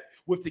about that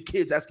with the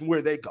kids asking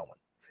where they're going.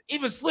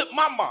 Even slipped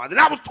my mind.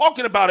 And I was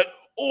talking about it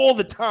all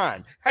the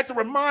time. Had to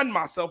remind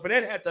myself and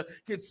then had to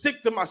get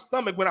sick to my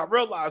stomach when I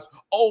realized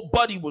old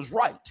buddy was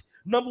right.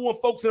 Number 1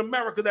 folks in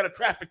America that are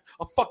trafficked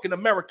are fucking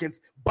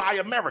Americans by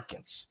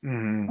Americans.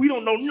 We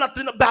don't know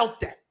nothing about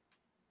that.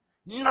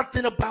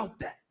 Nothing about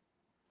that.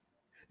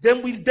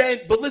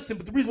 But listen,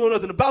 but the reason we know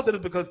nothing about that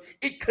is because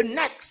it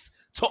connects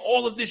to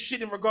all of this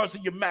shit in regards to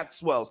your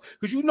Maxwells.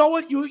 Because you know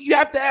what? You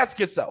have to ask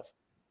yourself,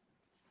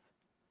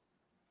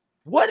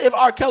 what if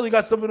R. Kelly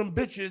got some of them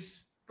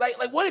bitches?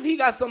 Like what if he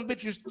got some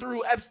bitches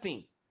through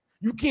Epstein?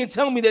 You can't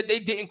tell me that they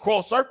didn't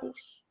crawl circles.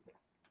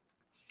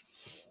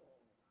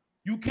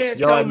 You can't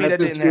tell me that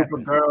didn't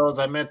happen. Girls,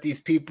 I met these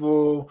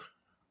people.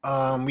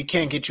 We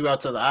can't get you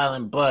out to the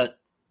island, but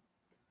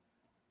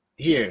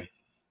here,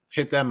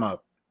 hit them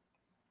up.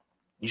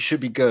 You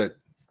should be good.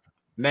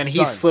 And then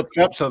he slipped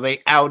up, so they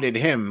outed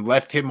him,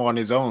 left him on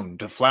his own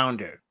to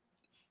flounder.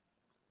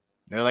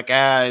 They're like,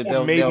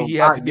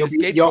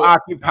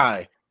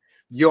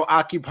 you'll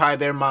occupy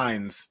their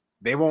minds.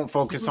 They won't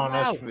focus on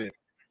us.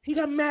 He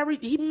got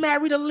married. He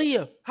married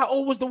Aaliyah. How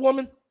old was the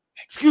woman?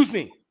 Excuse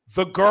me.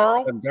 The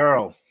girl.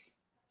 The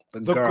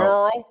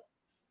girl.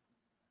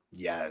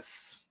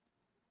 Yes.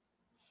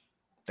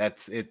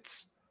 That's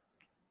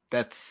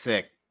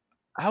sick.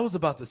 I was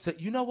about to say,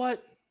 you know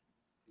what?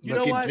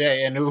 Look at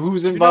Jay, and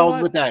who's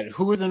involved with that?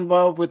 Who is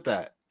involved with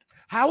that?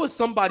 How is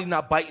somebody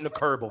not biting the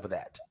curb over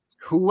that?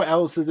 Who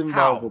else is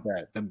involved with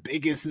that? The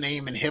biggest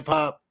name in hip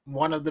hop,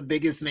 one of the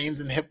biggest names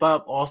in hip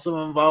hop, also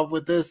involved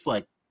with this.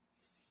 Like,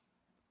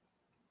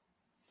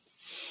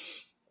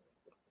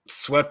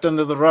 swept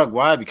under the rug.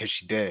 Why? Because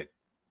she did.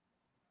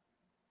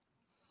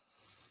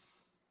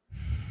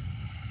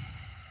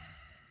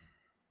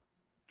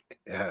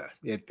 Yeah,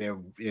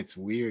 it's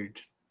weird.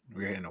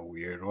 We're in a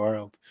weird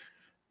world.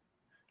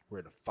 We're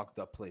in a fucked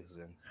up place,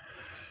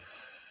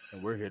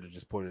 and we're here to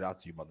just point it out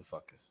to you,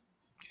 motherfuckers.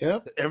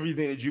 Yep.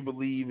 Everything that you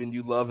believe and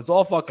you love, it's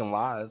all fucking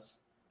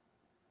lies.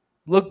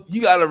 Look,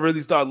 you got to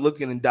really start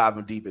looking and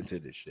diving deep into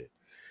this shit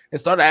and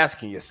start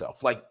asking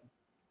yourself, like,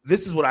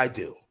 this is what I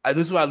do.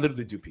 This is what I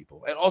literally do,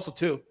 people. And also,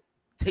 too,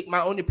 take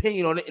my own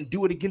opinion on it and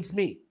do it against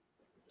me.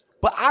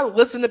 But I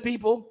listen to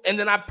people, and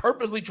then I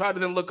purposely try to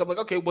then look up, like,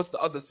 okay, what's the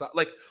other side?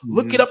 Like,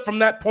 look it up from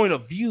that point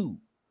of view.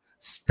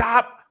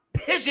 Stop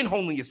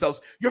pigeonholing yourselves.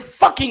 You're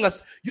fucking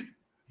us.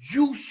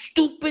 You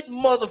stupid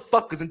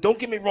motherfuckers. And don't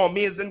get me wrong,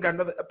 me and Zen got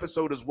another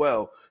episode as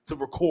well to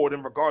record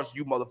in regards to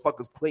you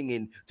motherfuckers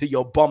clinging to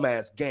your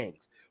bum-ass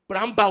gangs. But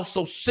I'm about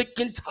so sick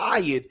and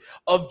tired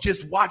of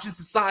just watching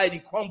society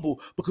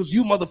crumble because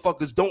you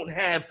motherfuckers don't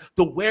have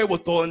the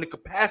wherewithal and the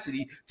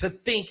capacity to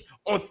think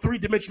on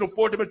 3-dimensional,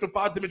 4-dimensional,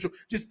 5-dimensional.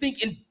 Just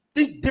think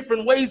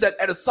different ways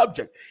at a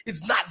subject.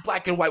 It's not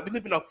black and white. We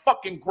live in a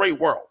fucking gray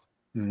world.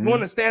 Mm-hmm. You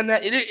understand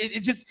that?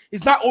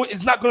 It's not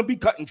going to be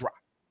cut and dry.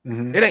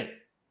 Mm-hmm. It ain't.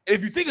 And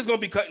if you think it's going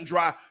to be cut and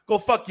dry, go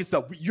fuck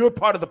yourself. You're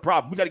part of the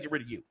problem. We got to get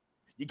rid of you.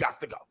 You got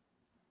to go.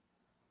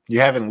 You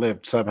haven't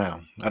lived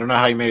somehow. I don't know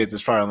how you made it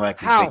this far in life.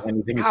 How?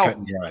 Anything is cut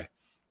and dry.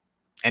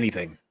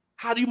 Anything.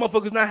 How do you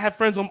motherfuckers not have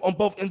friends on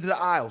both ends of the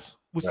aisles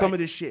with some of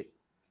this shit?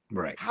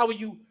 Right. How are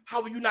you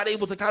not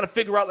able to kind of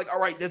figure out, like, all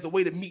right, there's a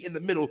way to meet in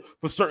the middle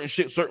for certain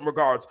shit, certain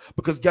regards?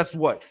 Because guess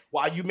what?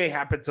 While you may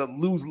happen to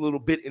lose a little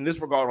bit in this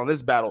regard on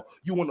this battle,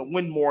 you want to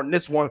win more in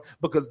this one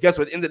because guess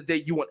what? At the end of the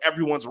day, you want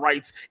everyone's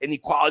rights and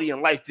equality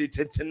in life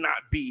to not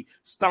be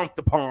stomped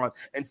upon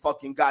and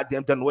fucking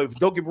goddamn done away with.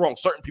 Don't get me wrong,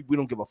 certain people we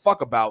don't give a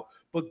fuck about.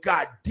 But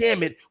god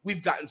damn it,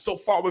 we've gotten so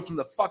far away from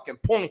the fucking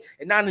point,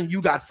 and now then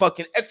you got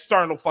fucking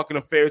external fucking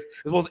affairs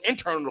as well as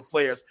internal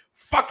affairs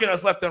fucking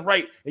us left and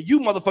right, and you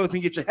motherfuckers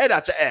can get your head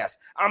out your ass.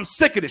 I'm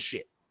sick of this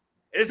shit.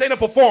 This ain't a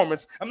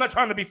performance. I'm not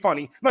trying to be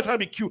funny. I'm not trying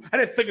to be cute. I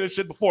didn't think of this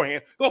shit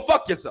beforehand. Go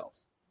fuck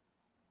yourselves.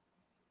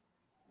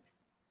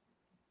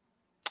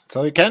 That's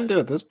all you can do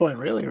at this point,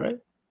 really, right?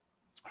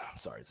 I'm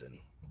sorry, Zen.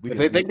 If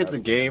they think it's a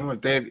game,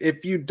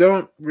 if you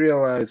don't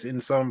realize in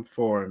some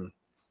form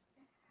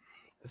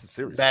this is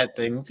serious. Bad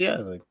things, yeah.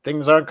 Like,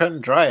 things aren't cut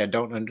and dry. I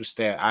don't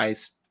understand.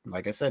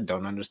 Like I said,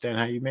 don't understand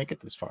how you make it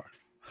this far.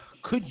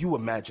 Could you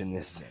imagine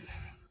this, Zen?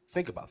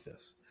 Think about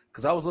this.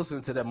 Because I was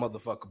listening to that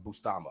motherfucker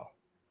Bustamo.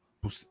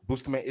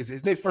 Bustamante, is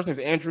his name? First name is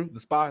Andrew,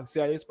 the spy, the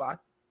CIA spy,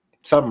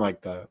 something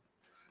like that.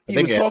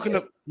 He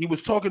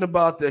was talking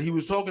about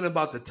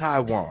the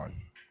Taiwan,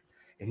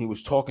 and he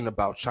was talking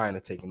about China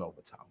taking over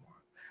Taiwan.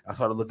 I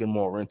started looking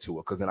more into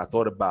it because then I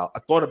thought about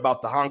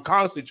the Hong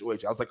Kong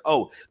situation. I was like,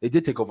 oh, they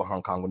did take over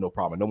Hong Kong with no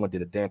problem. No one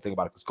did a damn thing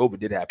about it because COVID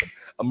did happen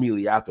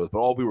immediately afterwards. But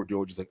all we were doing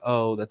was just like,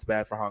 oh, that's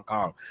bad for Hong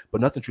Kong.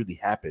 But nothing truly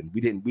happened. We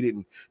didn't.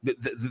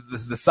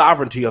 The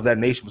sovereignty of that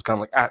nation was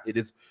kind of like, it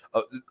is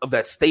of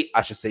that state.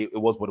 I should say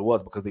it was what it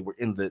was because they were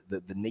in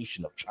the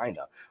nation of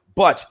China.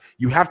 But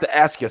you have to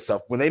ask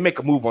yourself when they make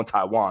a move on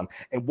Taiwan,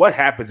 and what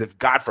happens if,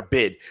 God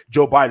forbid,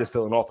 Joe Biden is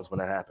still in office when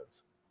that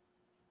happens?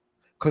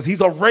 Because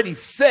he's already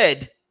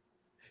said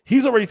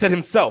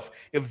himself,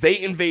 if they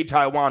invade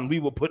Taiwan, we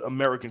will put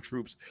American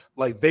troops.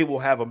 Like they will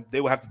have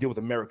to deal with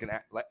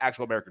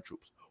actual American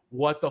troops.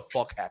 What the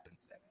fuck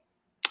happens then?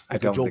 I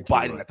don't Joe think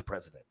Biden at the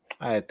president.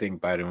 I think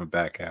Biden would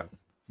back out.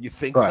 You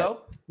think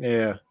so?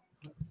 Yeah,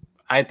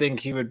 I think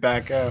he would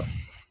back out.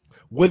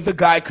 Would the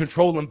guy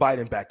controlling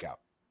Biden back out?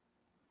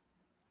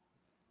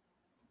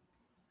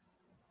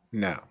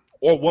 No.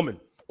 Or woman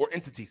or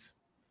entities.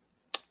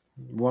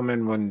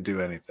 Woman wouldn't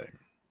do anything.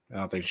 I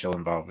don't think she'll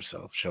involve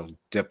herself. She'll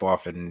dip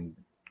off and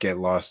get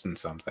lost in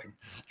something.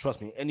 Trust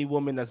me, any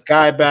woman that's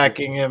guy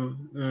backing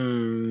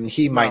him,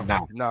 he might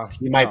not. No,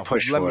 he might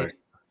push for it.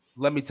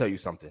 Let me tell you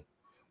something.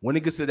 When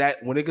it gets to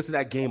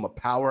that game of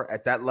power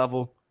at that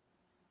level,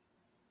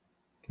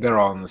 they're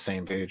all on the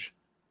same page.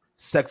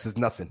 Sex is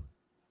nothing.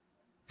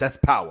 That's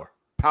power.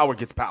 Power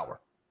gets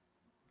power.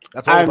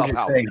 That's all about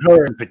power. Saying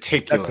her in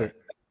particular.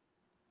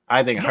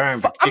 I think her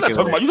in particular. I'm not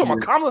talking about you. Talking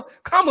about Kamala.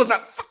 Kamala's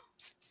not.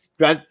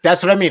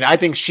 That's what I mean. I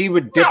think she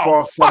would dip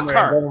off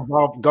somewhere and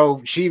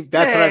go. That's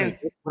what I mean.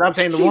 But I'm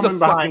saying the woman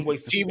behind,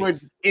 she would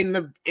in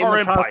the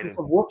process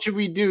of what should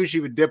we do? She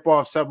would dip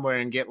off somewhere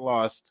and get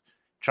lost,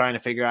 trying to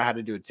figure out how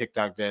to do a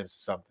TikTok dance or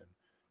something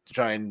to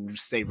try and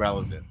stay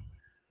relevant.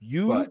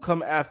 You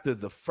come after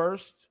the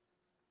first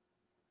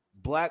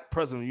black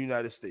president of the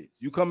United States.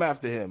 You come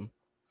after him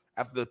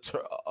after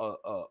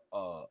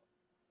a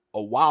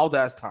wild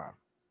ass time,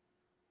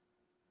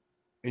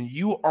 and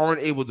you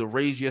aren't able to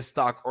raise your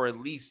stock or at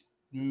least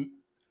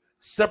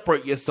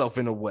separate yourself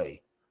in a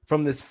way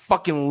from this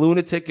fucking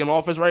lunatic in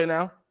office right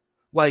now.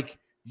 Like,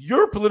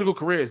 your political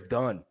career is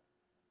done.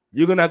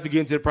 You're gonna have to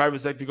get into the private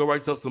sector, go write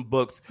yourself some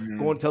books,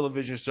 go on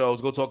television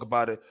shows, go talk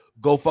about it,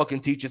 go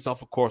fucking teach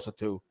yourself a course or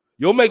two.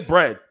 You'll make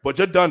bread, but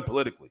you're done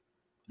politically.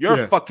 You're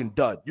a fucking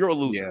dud. You're a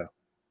loser.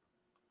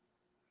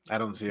 Yeah. I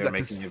don't see her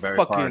making you very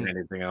far in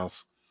anything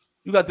else.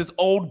 You got this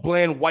old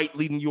bland white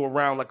leading you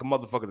around like a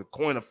motherfucker to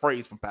coin a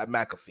phrase from Pat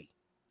McAfee.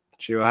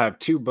 She will have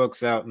 2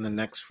 books out in the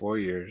next 4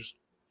 years.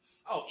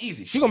 Oh,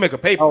 easy. She gonna make a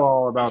paper.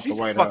 All about She's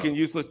the White fucking House.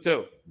 useless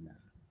too. Yeah.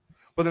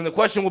 But then the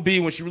question will be,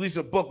 when she releases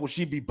a book, will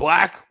she be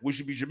black? Will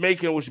she be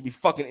Jamaican? Or will she be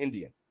fucking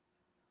Indian?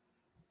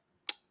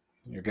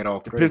 You get all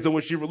 3. Depends on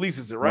when she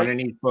releases it, right? One in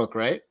each book,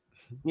 right?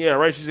 Yeah,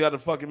 right. She's got to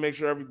fucking make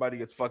sure everybody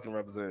gets fucking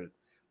represented.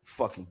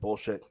 Fucking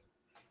bullshit.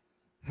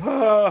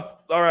 All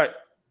right.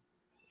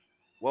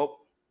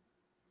 Well,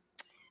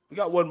 we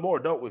got one more,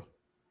 don't we?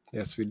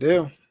 Yes, we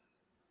do.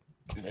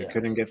 If you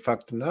couldn't get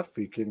fucked enough,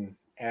 we can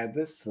add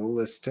this to the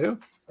list too.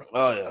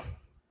 Oh, yeah.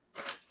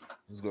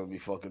 This is going to be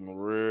fucking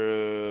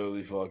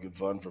really fucking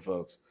fun for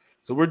folks.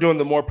 So we're doing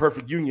the More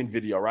Perfect Union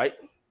video, right?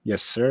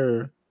 Yes,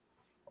 sir.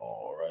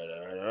 All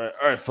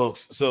right,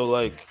 folks. So,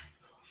 like,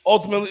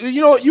 ultimately, you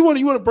know what? You want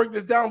to break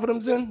this down for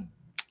them, Zen?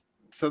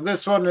 So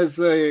this one is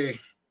if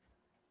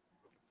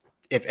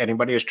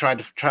anybody has tried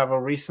to travel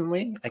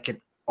recently, I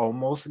can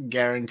almost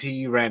guarantee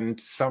you ran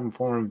into some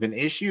form of an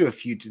issue.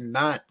 If you did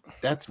not,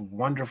 that's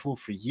wonderful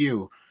for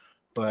you.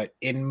 But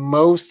in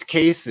most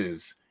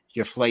cases,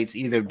 your flight's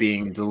either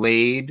being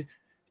delayed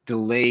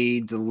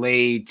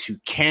to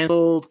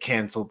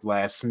canceled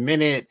last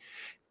minute,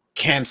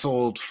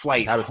 canceled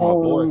flight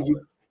home.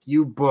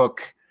 You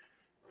book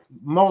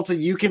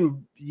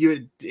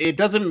it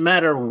doesn't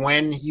matter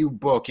when you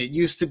book. It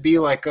used to be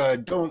like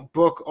don't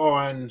book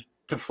on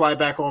to fly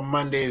back on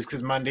Mondays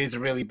because Mondays are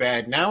really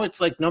bad. Now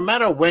it's like no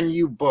matter when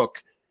you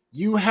book,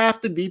 you have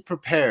to be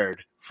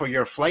prepared for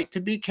your flight to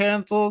be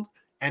canceled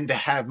and to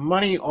have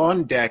money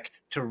on deck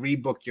to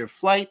rebook your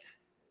flight,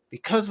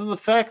 because of the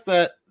fact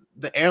that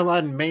the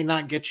airline may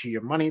not get you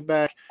your money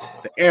back.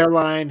 The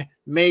airline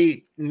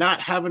may not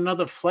have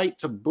another flight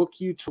to book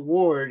you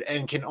toward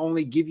and can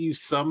only give you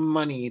some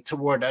money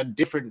toward a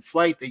different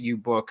flight that you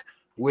book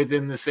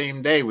within the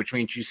same day, which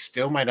means you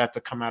still might have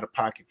to come out of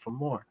pocket for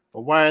more.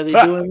 But why are they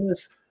doing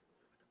this?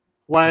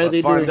 Why are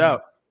they doing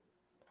out.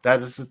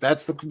 That's the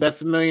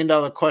 $1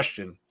 million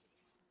question.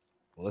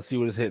 Well, let's see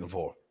what it's hitting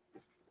for.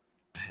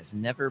 Has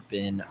never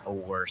been a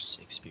worse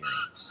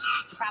experience.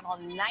 Travel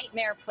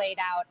nightmare played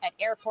out at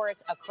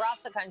airports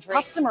across the country.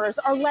 Customers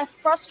are left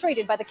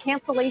frustrated by the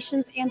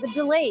cancellations and the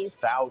delays.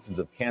 Thousands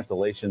of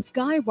cancellations.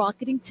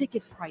 Skyrocketing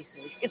ticket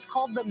prices. It's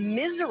called the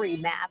misery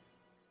map.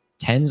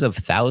 Tens of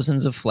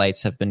thousands of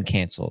flights have been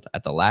canceled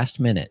at the last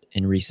minute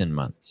in recent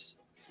months.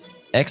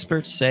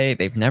 Experts say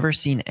they've never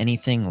seen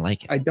anything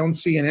like it. I don't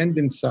see an end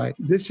in sight.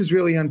 This is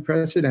really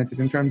unprecedented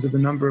in terms of the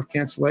number of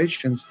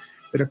cancellations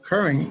that are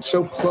occurring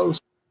so close.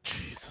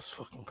 Jesus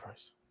fucking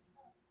Christ.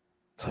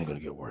 It's only going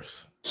to get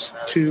worse.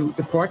 To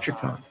departure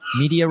time.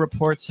 Media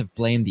reports have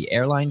blamed the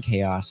airline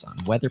chaos on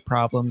weather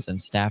problems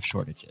and staff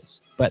shortages,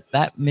 but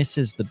that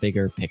misses the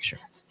bigger picture.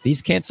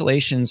 These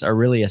cancellations are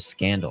really a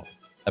scandal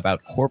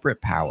about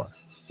corporate power,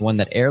 one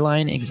that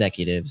airline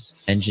executives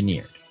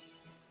engineered.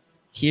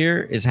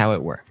 Here is how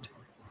it worked.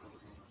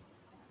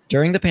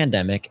 During the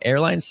pandemic,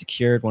 airlines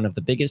secured one of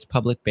the biggest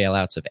public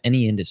bailouts of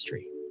any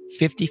industry,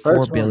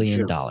 $54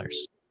 billion.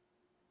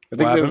 I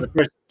think they was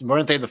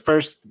weren't they the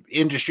first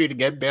industry to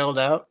get bailed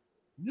out?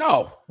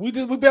 No, we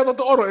bailed out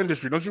the auto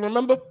industry. Don't you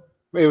remember?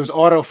 It was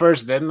auto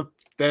first, then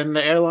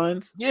the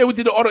airlines. Yeah, we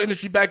did the auto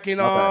industry back in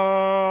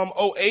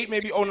 08,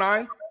 maybe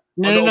 09.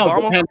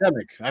 No, the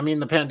pandemic. I mean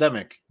the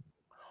pandemic.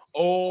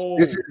 Oh,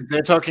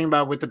 they're talking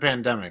about with the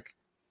pandemic.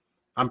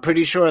 I'm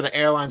pretty sure the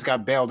airlines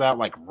got bailed out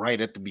like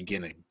right at the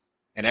beginning,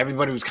 and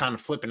everybody was kind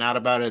of flipping out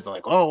about it. It's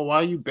like, oh, why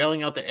are you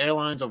bailing out the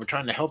airlines over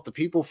trying to help the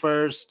people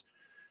first?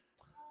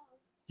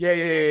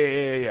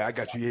 Yeah. I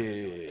got you.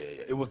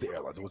 Yeah. It was the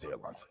airlines.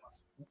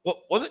 What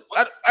was it?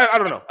 I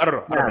don't know. I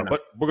don't know.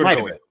 But we're gonna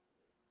go with it.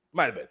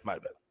 Might have been.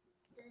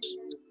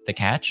 The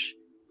catch?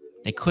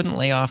 They couldn't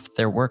lay off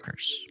their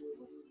workers,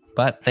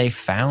 but they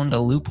found a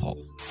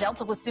loophole.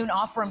 Delta will soon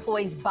offer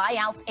employees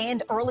buyouts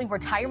and early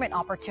retirement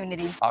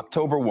opportunities.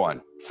 October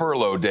 1,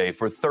 furlough day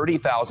for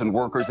 30,000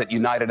 workers at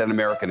United and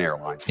American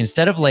Airlines.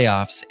 Instead of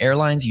layoffs,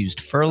 airlines used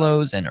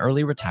furloughs and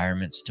early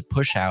retirements to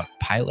push out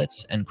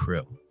pilots and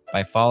crew.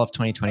 By fall of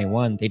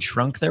 2021, they'd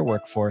shrunk their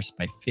workforce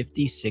by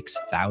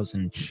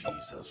 56,000 people.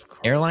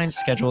 Airlines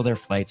schedule their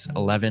flights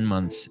 11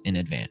 months in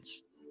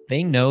advance.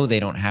 They know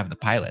they don't have the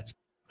pilots.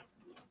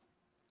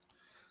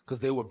 Because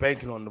they were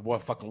banking on the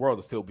fucking world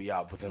to still be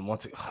out. But then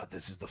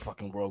this is the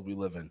fucking world we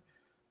live in.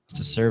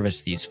 To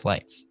service these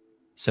flights.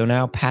 So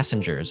now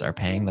passengers are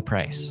paying the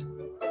price.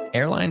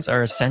 Airlines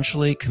are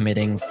essentially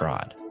committing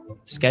fraud,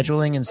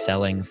 scheduling and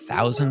selling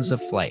thousands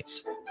of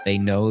flights they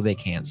know they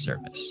can't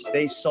service.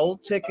 They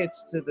sold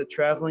tickets to the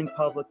traveling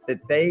public that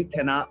they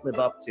cannot live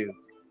up to,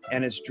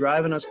 and it's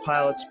driving us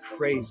pilots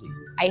crazy.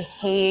 I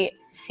hate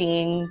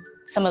seeing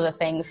some of the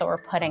things that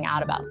we're putting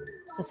out about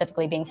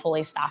specifically being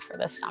fully staffed for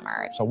this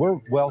summer. So we're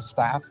well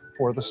staffed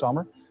for the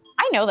summer.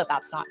 I know that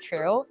that's not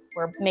true.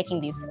 We're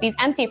making these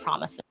empty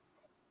promises.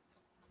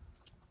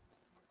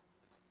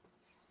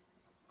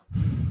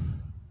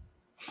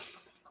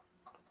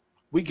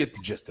 We get the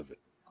gist of it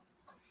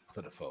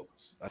for the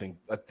folks. I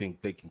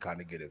think they can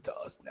kind of get into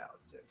us now,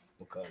 Zin,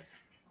 because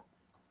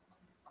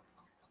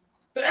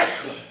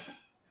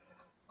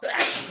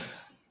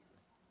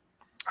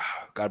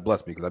God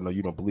bless me, because I know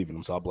you don't believe in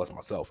them, so I'll bless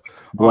myself.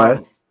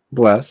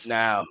 Bless.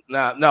 Now,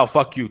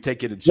 fuck you.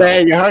 Take it. Yeah,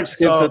 your heart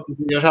skips.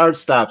 Your heart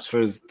stops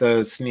for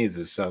the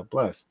sneezes. So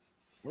bless.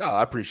 No,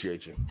 I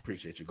appreciate you.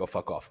 Go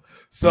fuck off.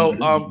 So,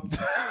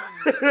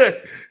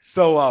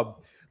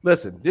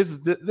 listen. This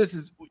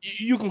is.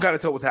 You can kind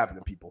of tell what's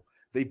happening, people.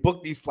 They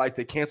book these flights.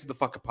 They cancel the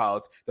fucking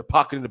pilots. They're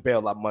pocketing the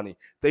bailout money.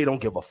 They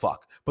don't give a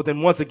fuck. But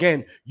then once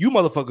again, you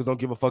motherfuckers don't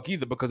give a fuck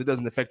either, because it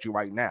doesn't affect you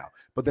right now.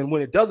 But then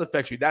when it does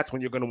affect you, that's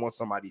when you're going to want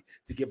somebody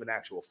to give an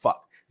actual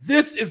fuck.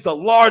 This is the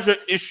larger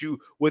issue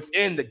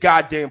within the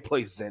goddamn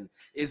place, Zen,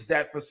 is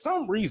that for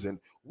some reason,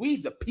 we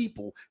the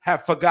people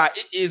have forgot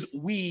it is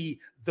we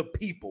the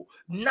people.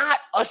 Not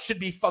us should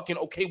be fucking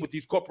okay with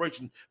these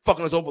corporations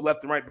fucking us over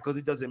left and right because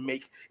it doesn't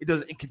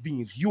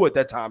inconvenience you at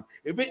that time.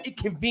 If it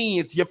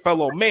inconveniences your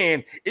fellow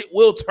man, it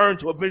will turn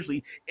to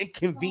eventually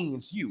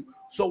inconvenience you.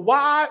 So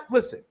why?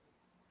 Listen,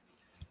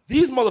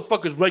 these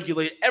motherfuckers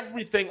regulate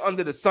everything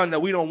under the sun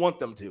that we don't want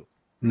them to.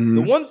 Mm-hmm.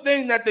 The one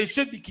thing that they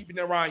should be keeping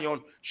their eye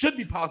on, should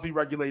be possibly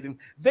regulating,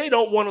 they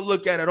don't want to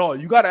look at all.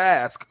 You got to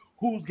ask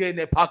who's getting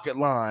their pocket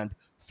lined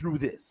through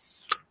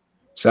this.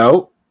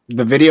 So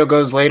the video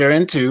goes later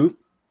into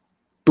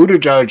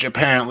Buttigieg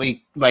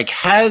apparently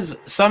has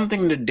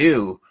something to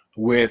do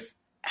with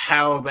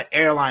how the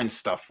airline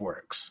stuff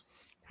works.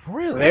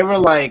 Really? So they were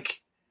like,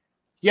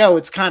 yo,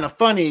 it's kind of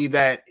funny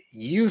that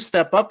you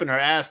step up and are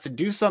asked to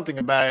do something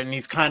about it. And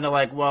he's kind of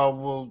like,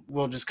 well,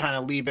 we'll just kind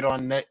of leave it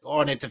on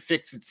it to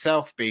fix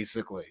itself,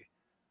 basically.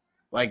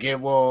 Like it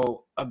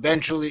will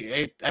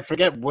eventually, I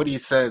forget what he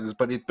says,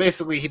 but it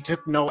basically, he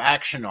took no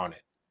action on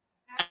it.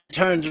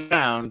 Turned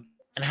around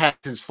and had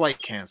his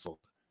flight canceled.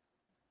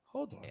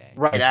 Hold on.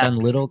 Right. Has done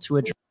little to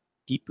address.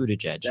 Pete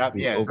Buttigieg,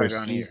 who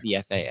oversees the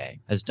FAA,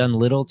 has done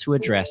little to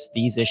address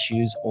these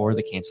issues or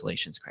the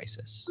cancellations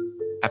crisis.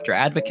 After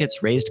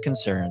advocates raised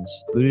concerns,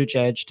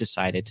 Buttigieg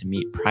decided to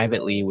meet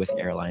privately with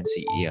airline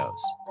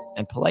CEOs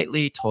and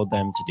politely told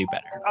them to do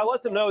better. I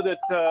let them know that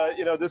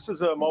this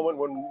is a moment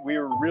when we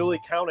were really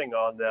counting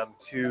on them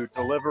to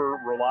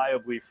deliver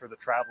reliably for the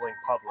traveling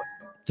public.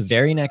 The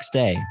very next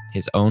day,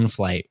 his own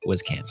flight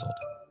was canceled.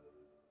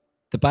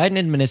 The Biden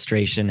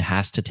administration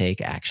has to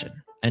take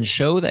action and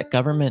show that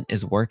government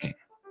is working.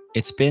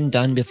 It's been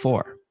done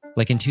before,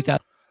 like in 2000.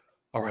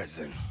 All right,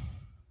 Zen.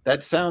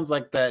 That sounds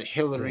like that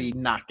Hillary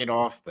knock it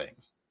off thing.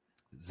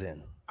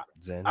 Zen.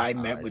 I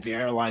met with the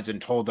airlines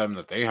and told them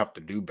that they have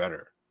to do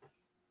better.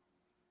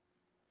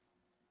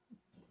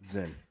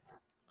 Zen.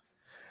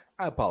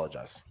 I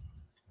apologize.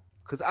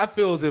 Because I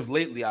feel as if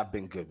lately I've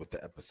been good with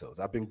the episodes.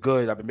 I've been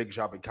good. I've been making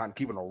sure I've been kind of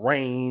keeping a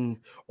rein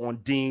on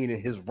Dean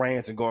and his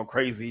rants and going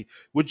crazy.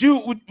 Would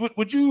you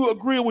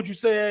agree, or would you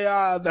say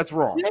that's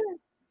wrong?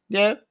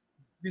 Yeah.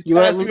 These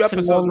past few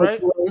episodes,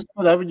 right?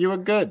 You were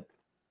good.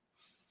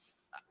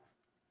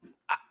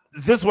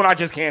 This one I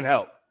just can't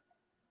help.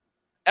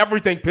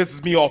 Everything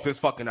pisses me off this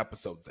fucking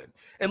episode's in.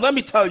 And let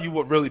me tell you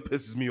what really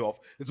pisses me off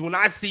is when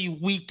I see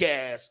weak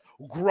ass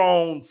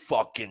grown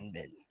fucking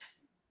men.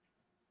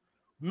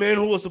 Men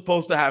who are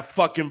supposed to have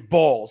fucking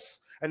balls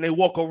and they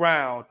walk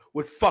around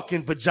with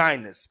fucking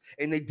vaginas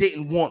and they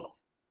didn't want them.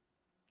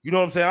 You know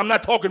what I'm saying? I'm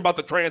not talking about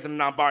the trans and the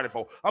non-binary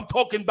folk. I'm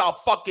talking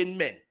about fucking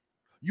men.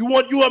 You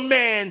a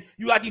man,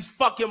 you got these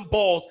fucking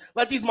balls,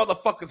 let these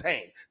motherfuckers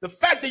hang. The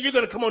fact that you're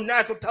going to come on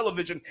national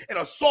television in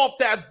a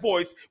soft-ass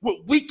voice with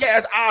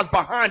weak-ass eyes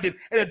behind it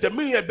and a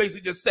demeanor that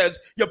basically just says,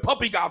 your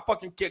puppy got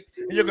fucking kicked,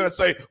 and you're going to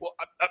say, well,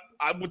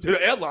 I went to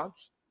the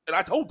airlines, and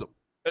I told them,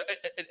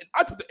 and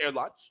I told the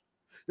airlines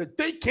that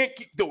they can't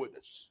keep doing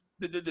this.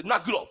 They're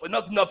not good off.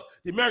 Enough.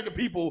 The American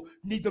people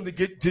need them to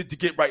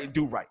get right and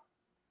do right.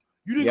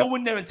 You didn't go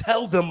in there and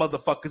tell them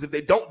motherfuckers if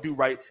they don't do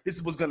right, this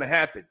is what's gonna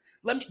happen.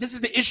 This is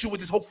the issue with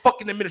this whole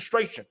fucking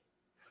administration.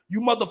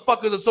 You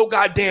motherfuckers are so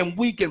goddamn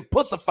weak and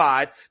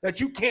pussified that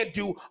you can't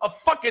do a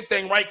fucking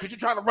thing right because you're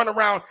trying to run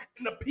around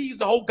and appease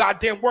the whole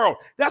goddamn world.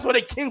 That's why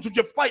they canceled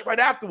your flight right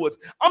afterwards.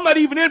 I'm not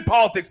even in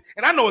politics,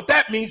 and I know what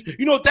that means.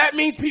 You know what that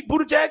means, Pete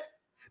Buttigieg?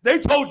 They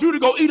told you to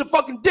go eat a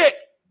fucking dick,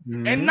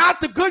 and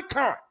not the good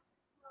kind.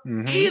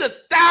 Eat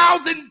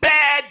 1,000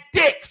 bad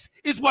dicks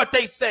is what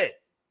they said.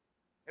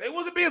 And it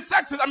wasn't being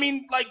sexist. I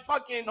mean, like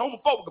fucking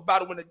homophobic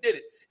about it when they did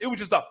it. It was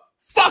just a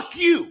fuck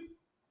you.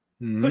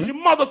 Because you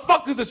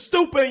motherfuckers are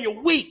stupid and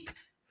you're weak.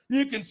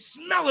 You can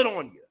smell it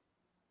on you.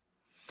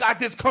 Got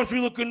this country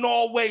looking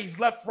all ways,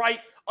 left, right,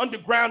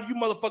 underground. You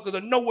motherfuckers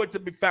are nowhere to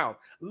be found.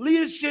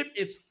 Leadership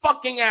is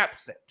fucking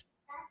absent.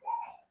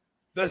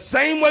 The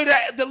same way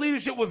that the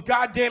leadership was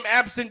goddamn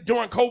absent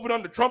during COVID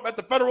under Trump at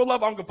the federal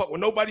level. I'm gonna fuck what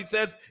nobody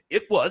says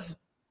it was.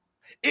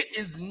 It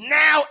is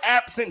now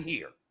absent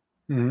here.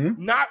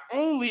 Not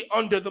only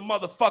under the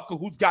motherfucker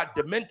who's got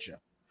dementia,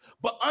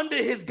 but under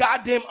his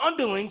goddamn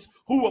underlings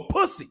who are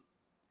pussy.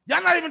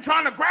 Y'all not even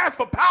trying to grasp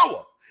for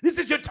power. This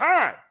is your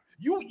time.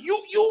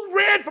 You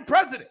ran for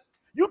president.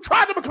 You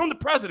tried to become the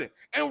president.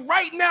 And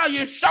right now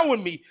you're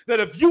showing me that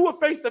if you were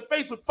face to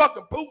face with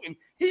fucking Putin,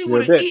 he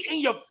would have eaten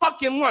your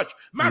fucking lunch.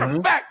 Matter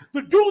of fact,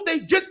 the dude they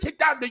just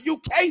kicked out of the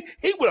UK,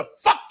 he would have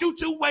fucked you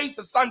 2 ways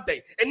to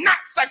Sunday. And not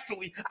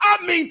sexually.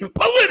 I mean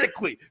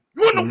politically.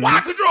 You wouldn't know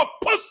why, because you're a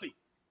pussy.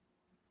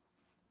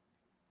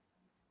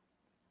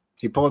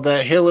 He pulled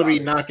that Hillary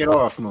knock it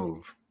off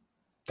move.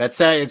 That's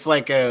that. It's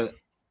like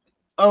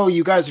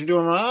you guys are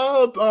doing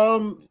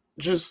wrong.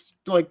 Just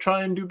like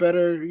try and do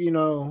better,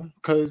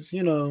 because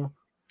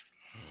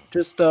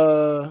just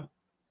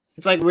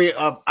it's like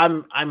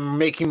I'm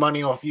making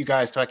money off you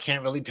guys, so I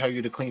can't really tell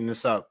you to clean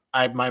this up.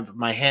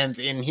 My hands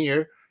in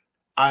here.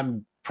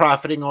 I'm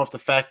profiting off the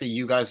fact that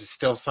you guys are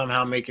still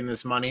somehow making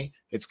this money.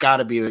 It's got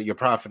to be that you're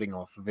profiting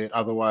off of it.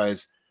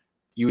 Otherwise,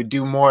 you would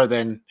do more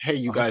than, hey,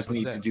 you guys 100%.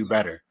 Need to do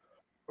better.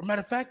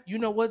 Matter of fact, you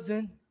know what,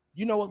 Zen?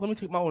 You know what? Let me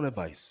take my own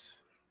advice.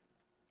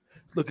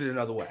 Let's look at it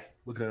another way.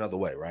 Look at it another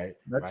way, right?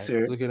 Let's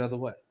look at it another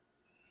way.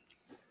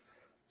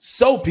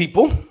 So,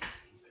 people,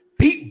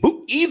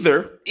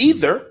 either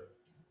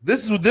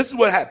this is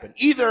what happened.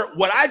 Either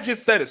what I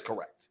just said is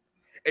correct,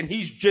 and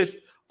he's just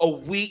a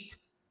weak,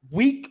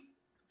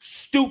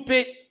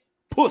 stupid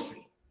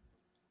pussy.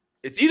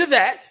 It's either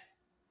that,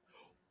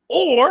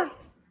 or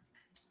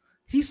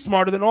he's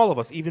smarter than all of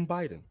us, even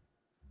Biden.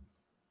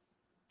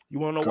 You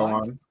want to know why?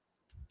 On.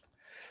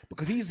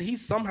 Because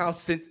he's somehow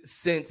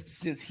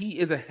since he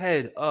is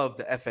ahead of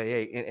the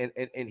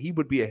FAA and he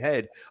would be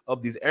ahead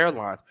of these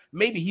airlines,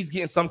 maybe he's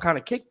getting some kind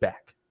of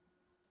kickback.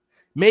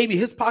 Maybe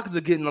his pockets are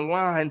getting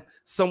aligned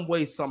some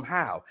way,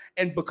 somehow.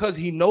 And because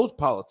he knows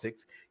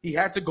politics, he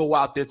had to go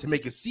out there to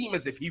make it seem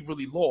as if he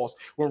really lost,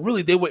 when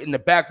really they were in the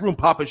back room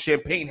popping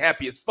champagne,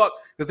 happy as fuck,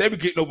 because they were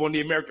getting over on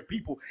the American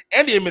people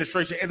and the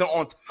administration. And then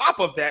on top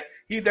of that,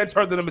 he then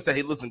turned to them and said,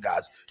 hey, listen,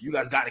 guys, you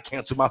guys got to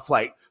cancel my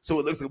flight. So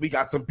it looks like we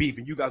got some beef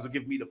and you guys will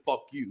give me the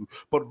fuck you.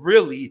 But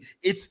really,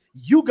 it's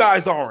you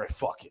guys aren't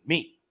fucking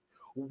me.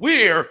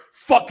 We're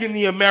fucking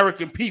the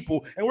American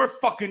people and we're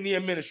fucking the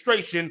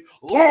administration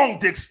long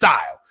dick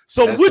style.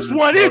 So which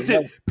one is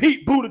it,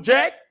 Pete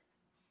Buttigieg?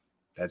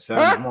 That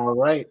sounds more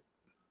right.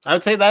 I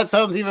would say that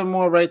sounds even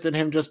more right than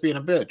him just being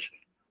a bitch.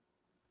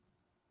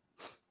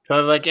 So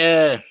I'm like,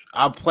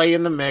 I'll play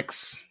in the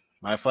mix.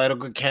 My flight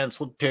will get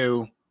canceled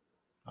too.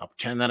 I'll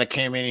pretend that I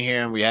came in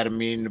here and we had a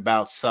meeting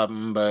about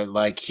something, but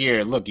like,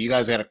 here, look, you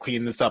guys got to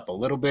clean this up a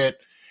little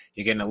bit.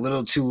 You're getting a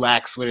little too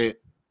lax with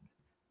it.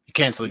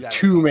 Canceling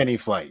too many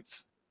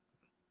flights.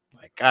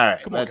 Like, all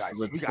right,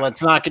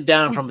 let's knock it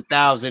down from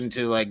 1,000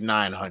 to like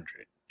 900.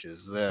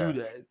 Just do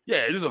that.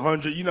 Yeah, just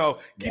 100.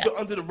 Keep it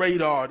under the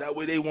radar. That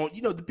way they won't.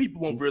 The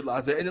people won't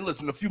realize it. And then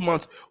listen, in a few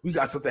months we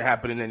got something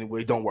happening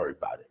anyway. Don't worry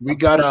about it. We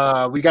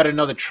got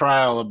another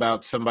trial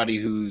about somebody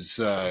whose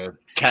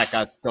cat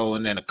got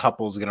stolen and a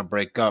couple's gonna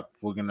break up.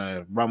 We're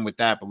gonna run with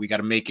that, but we got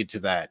to make it to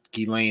that.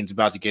 Ghislaine's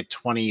about to get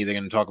 20. They're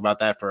gonna talk about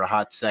that for a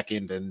hot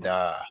second, and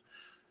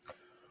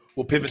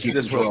we'll pivot to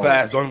this real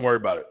fast. Don't worry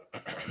about it.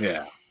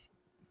 Yeah.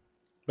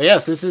 But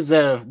yes, this is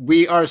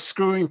we are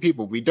screwing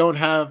people. We don't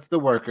have the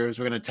workers.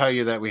 We're going to tell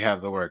you that we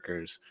have the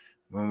workers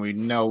when we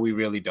know we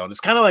really don't. It's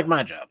kind of like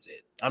my job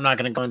did. I'm not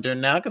going to go into it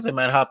now because I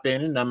might hop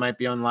in and I might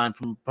be online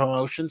from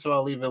promotion, so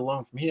I'll leave it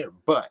alone from here.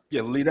 But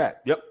yeah, leave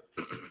that. Yep.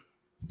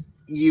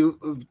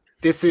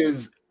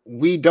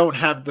 We don't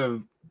have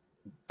the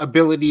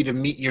ability to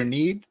meet your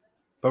need,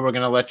 but we're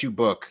going to let you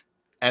book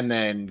and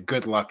then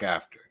good luck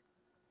after.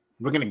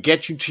 We're going to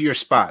get you to your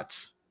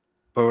spots,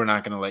 but we're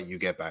not going to let you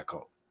get back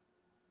home.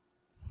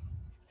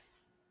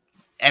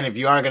 And if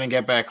you are going to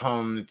get back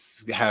home,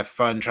 have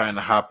fun trying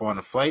to hop on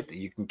a flight that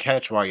you can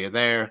catch while you're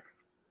there.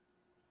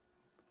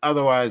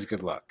 Otherwise,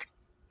 good luck.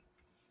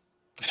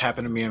 It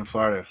happened to me in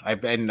Florida.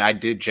 I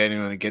did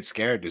genuinely get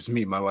scared. Just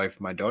me, my wife,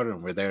 and my daughter,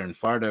 and we're there in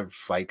Florida.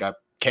 Flight got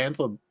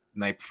canceled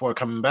the night before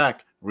coming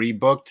back,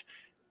 rebooked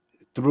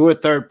through a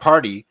third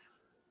party.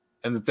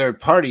 And the third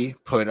party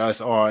put us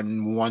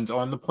on, one's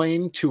on the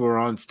plane, 2 are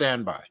on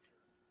standby.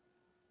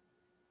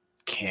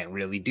 Can't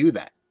really do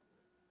that.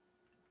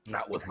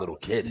 Not with little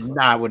kid.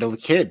 Not with a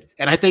kid.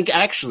 And I think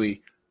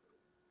actually,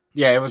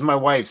 yeah, it was my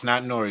wife's,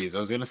 not Nori's. I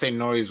was going to say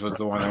Nori's was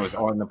the one that was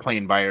on the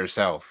plane by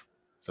herself.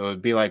 So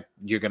it'd be like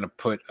you're going to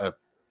put a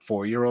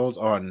 4-year-old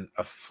on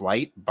a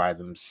flight by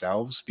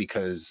themselves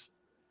because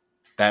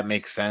that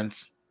makes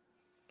sense.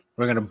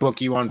 We're going to book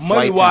you on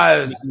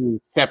flights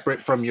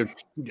separate from your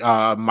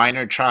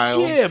minor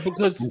child. Yeah,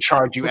 because and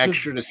charge you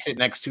extra to sit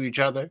next to each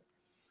other.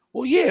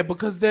 Well, yeah,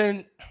 because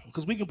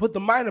we can put the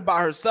minor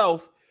by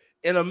herself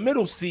in a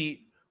middle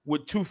seat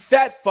with 2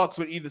 fat fucks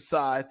on either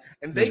side,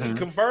 and they can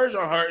converge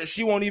on her, and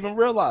she won't even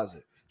realize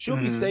it. She'll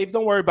be safe.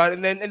 Don't worry about it.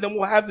 And then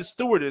we'll have the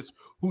stewardess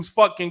who's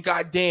fucking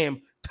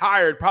goddamn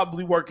tired,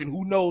 probably working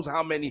who knows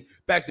how many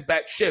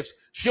back-to-back shifts.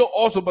 She'll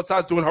also,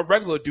 besides doing her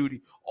regular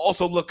duty,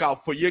 also look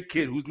out for your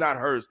kid who's not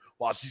hers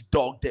while she's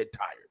dog dead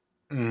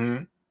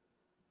tired.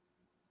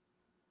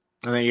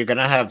 And then you're going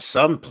to have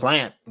some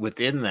plant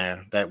within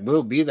there that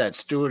will be that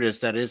stewardess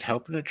that is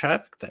helping to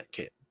traffic that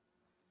kid.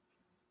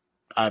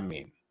 I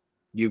mean,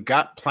 you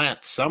got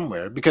plants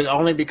somewhere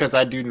because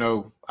I do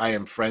know I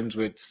am friends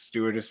with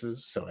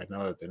stewardesses, so I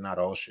know that they're not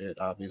all shit,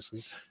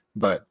 obviously.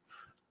 But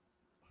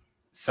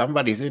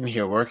somebody's in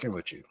here working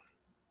with you.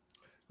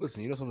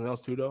 Listen, you know something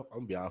else too, though? I'm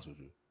gonna be honest with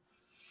you.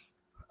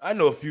 I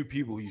know a few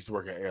people who used to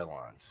work at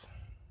airlines.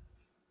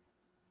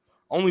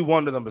 Only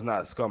one of them is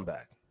not a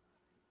scumbag.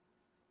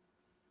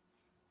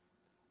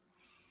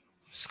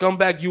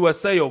 Scumbag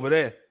USA over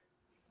there.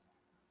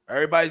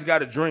 Everybody's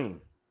got a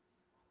dream.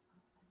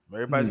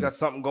 Everybody's got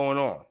something going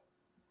on.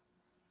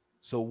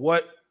 So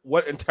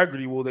what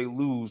integrity will they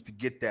lose to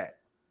get that?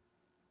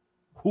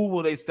 Who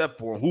will they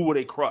step on? Who will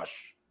they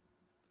crush?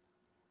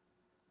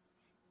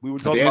 We were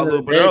talking about a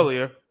little bit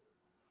earlier.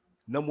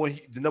 The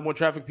number one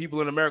traffic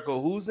people in America,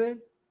 who's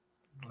in?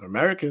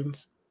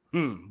 Americans.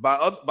 By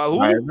who?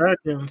 By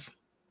Americans.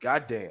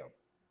 Goddamn.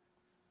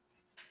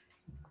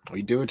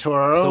 We do it to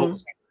our own.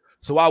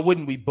 So why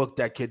wouldn't we book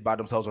that kid by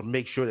themselves or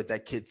make sure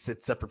that kid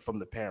sits separate from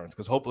the parents?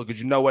 Because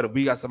you know what? If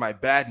we got somebody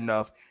bad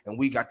enough and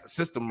we got the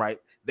system right,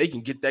 they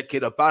can get that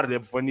kid up out of there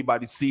before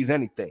anybody sees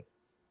anything.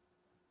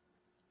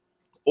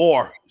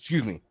 Or,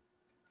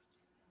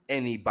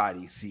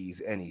 anybody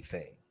sees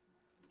anything.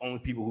 Only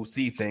people who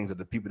see things are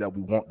the people that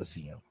we want to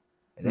see them.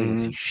 And they didn't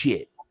see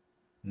shit.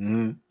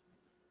 I'm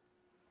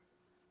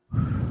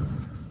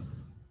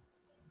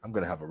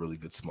going to have a really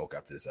good smoke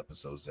after this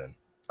episode, Zen.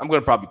 I'm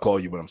going to probably call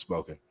you when I'm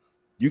smoking.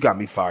 You got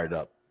me fired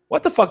up.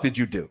 What the fuck did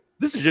you do?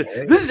 This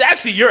is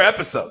actually your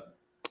episode.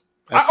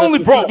 I only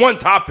brought one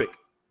topic.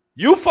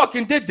 You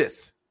fucking did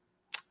this.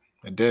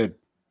 I did.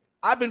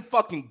 I've been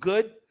fucking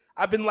good.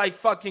 I've been like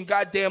fucking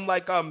goddamn I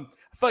feel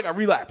like I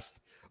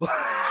relapsed.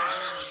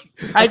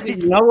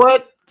 You know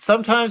what?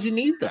 Sometimes you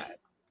need that.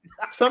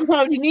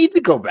 Sometimes you need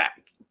to go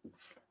back.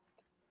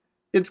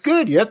 It's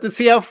good. You have to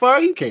see how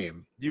far you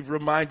came. You've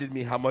reminded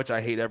me how much I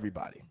hate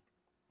everybody.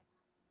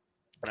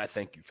 And I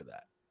thank you for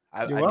that.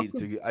 I need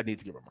to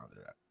get reminded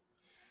of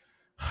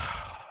that.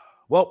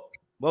 Well,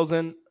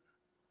 then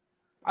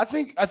I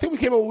think we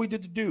came up with what we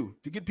did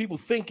to get people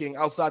thinking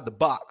outside the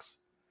box.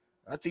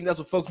 I think that's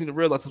what folks need to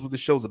realize. That's what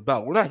this show's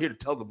about. We're not here to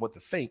tell them what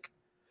to think,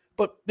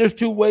 but there's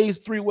 2 ways,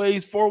 3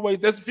 ways, 4 ways.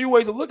 There's a few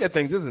ways to look at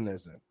things, isn't there,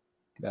 Sam?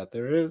 That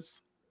there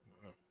is.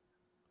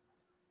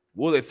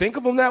 Will they think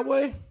of them that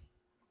way?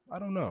 I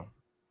don't know.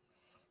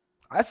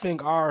 I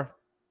think our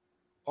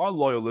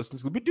loyal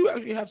listeners, because we do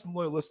actually have some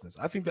loyal listeners.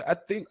 I think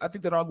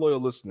that our loyal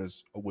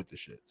listeners are with the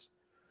shits.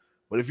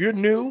 But if you're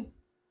new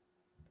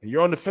and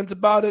you're on the fence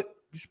about it,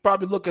 you should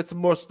probably look at some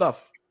more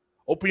stuff.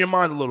 Open your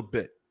mind a little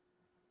bit.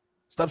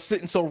 Stop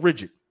sitting so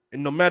rigid.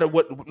 And no matter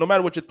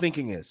what your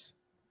thinking is,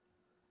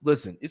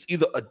 listen. It's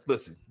either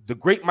the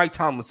great Mike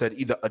Tomlin said,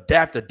 either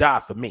adapt or die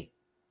for me.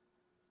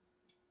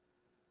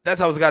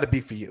 That's how it's got to be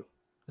for you.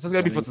 That's how it's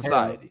got to be for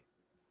society.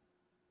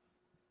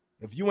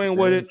 If you ain't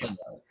with it,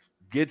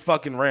 get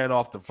fucking ran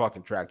off the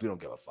fucking track. We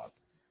don't give a fuck.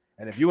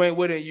 And if you ain't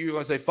with it, you're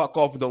going to say fuck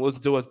off and don't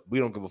listen to us. We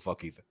don't give a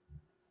fuck either.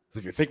 So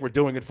if you think we're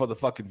doing it for the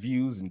fucking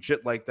views and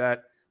shit like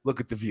that,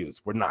 look at the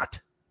views. We're not.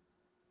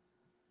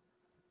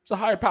 It's a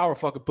higher power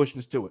fucking pushing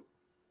us to it.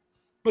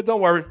 But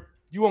don't worry.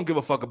 You won't give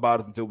a fuck about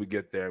us until we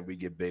get there and we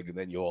get big. And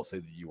then you all say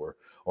that you were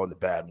on the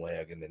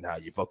bandwagon and how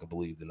you fucking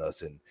believed in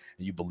us and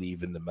you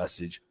believe in the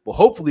message. But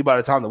hopefully by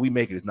the time that we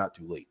make it, it's not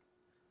too late.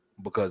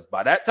 Because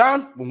by that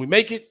time, when we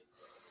make it,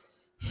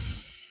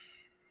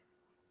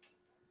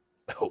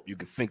 I hope you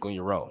can think on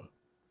your own,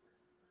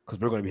 because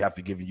we're going to have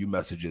to give you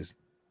messages.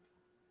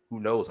 Who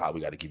knows how we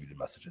got to give you the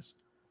messages?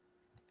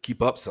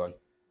 Keep up, son,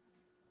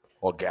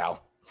 or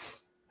gal.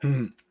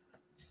 Any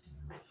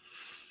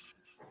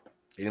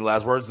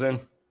last words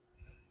then?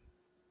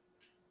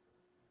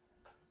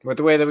 With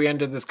the way that we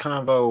ended this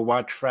convo,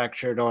 watch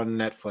Fractured on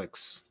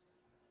Netflix.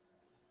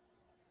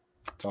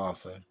 That's all I'll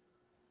say.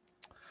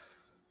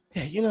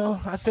 Yeah,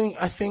 I think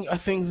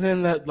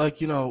Zen,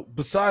 that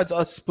besides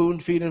us spoon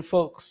feeding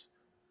folks,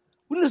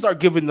 we need to start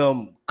giving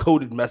them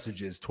coded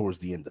messages towards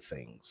the end of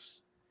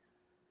things.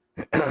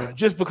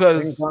 Just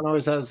because things aren't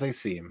always as they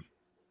seem.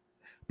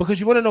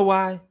 Because you want to know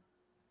why?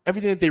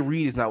 Everything that they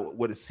read is not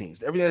what it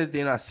seems. Everything that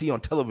they not see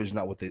on television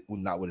is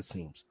not what it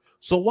seems.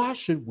 So why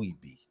should we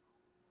be?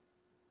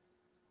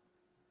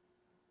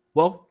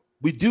 Well,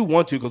 we do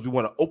want to because we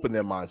want to open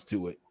their minds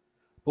to it.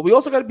 But we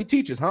also got to be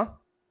teachers, huh?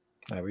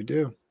 Yeah, we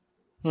do.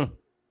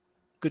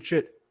 Good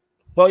shit.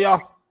 Well,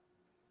 y'all,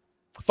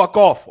 fuck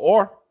off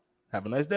or have a nice day.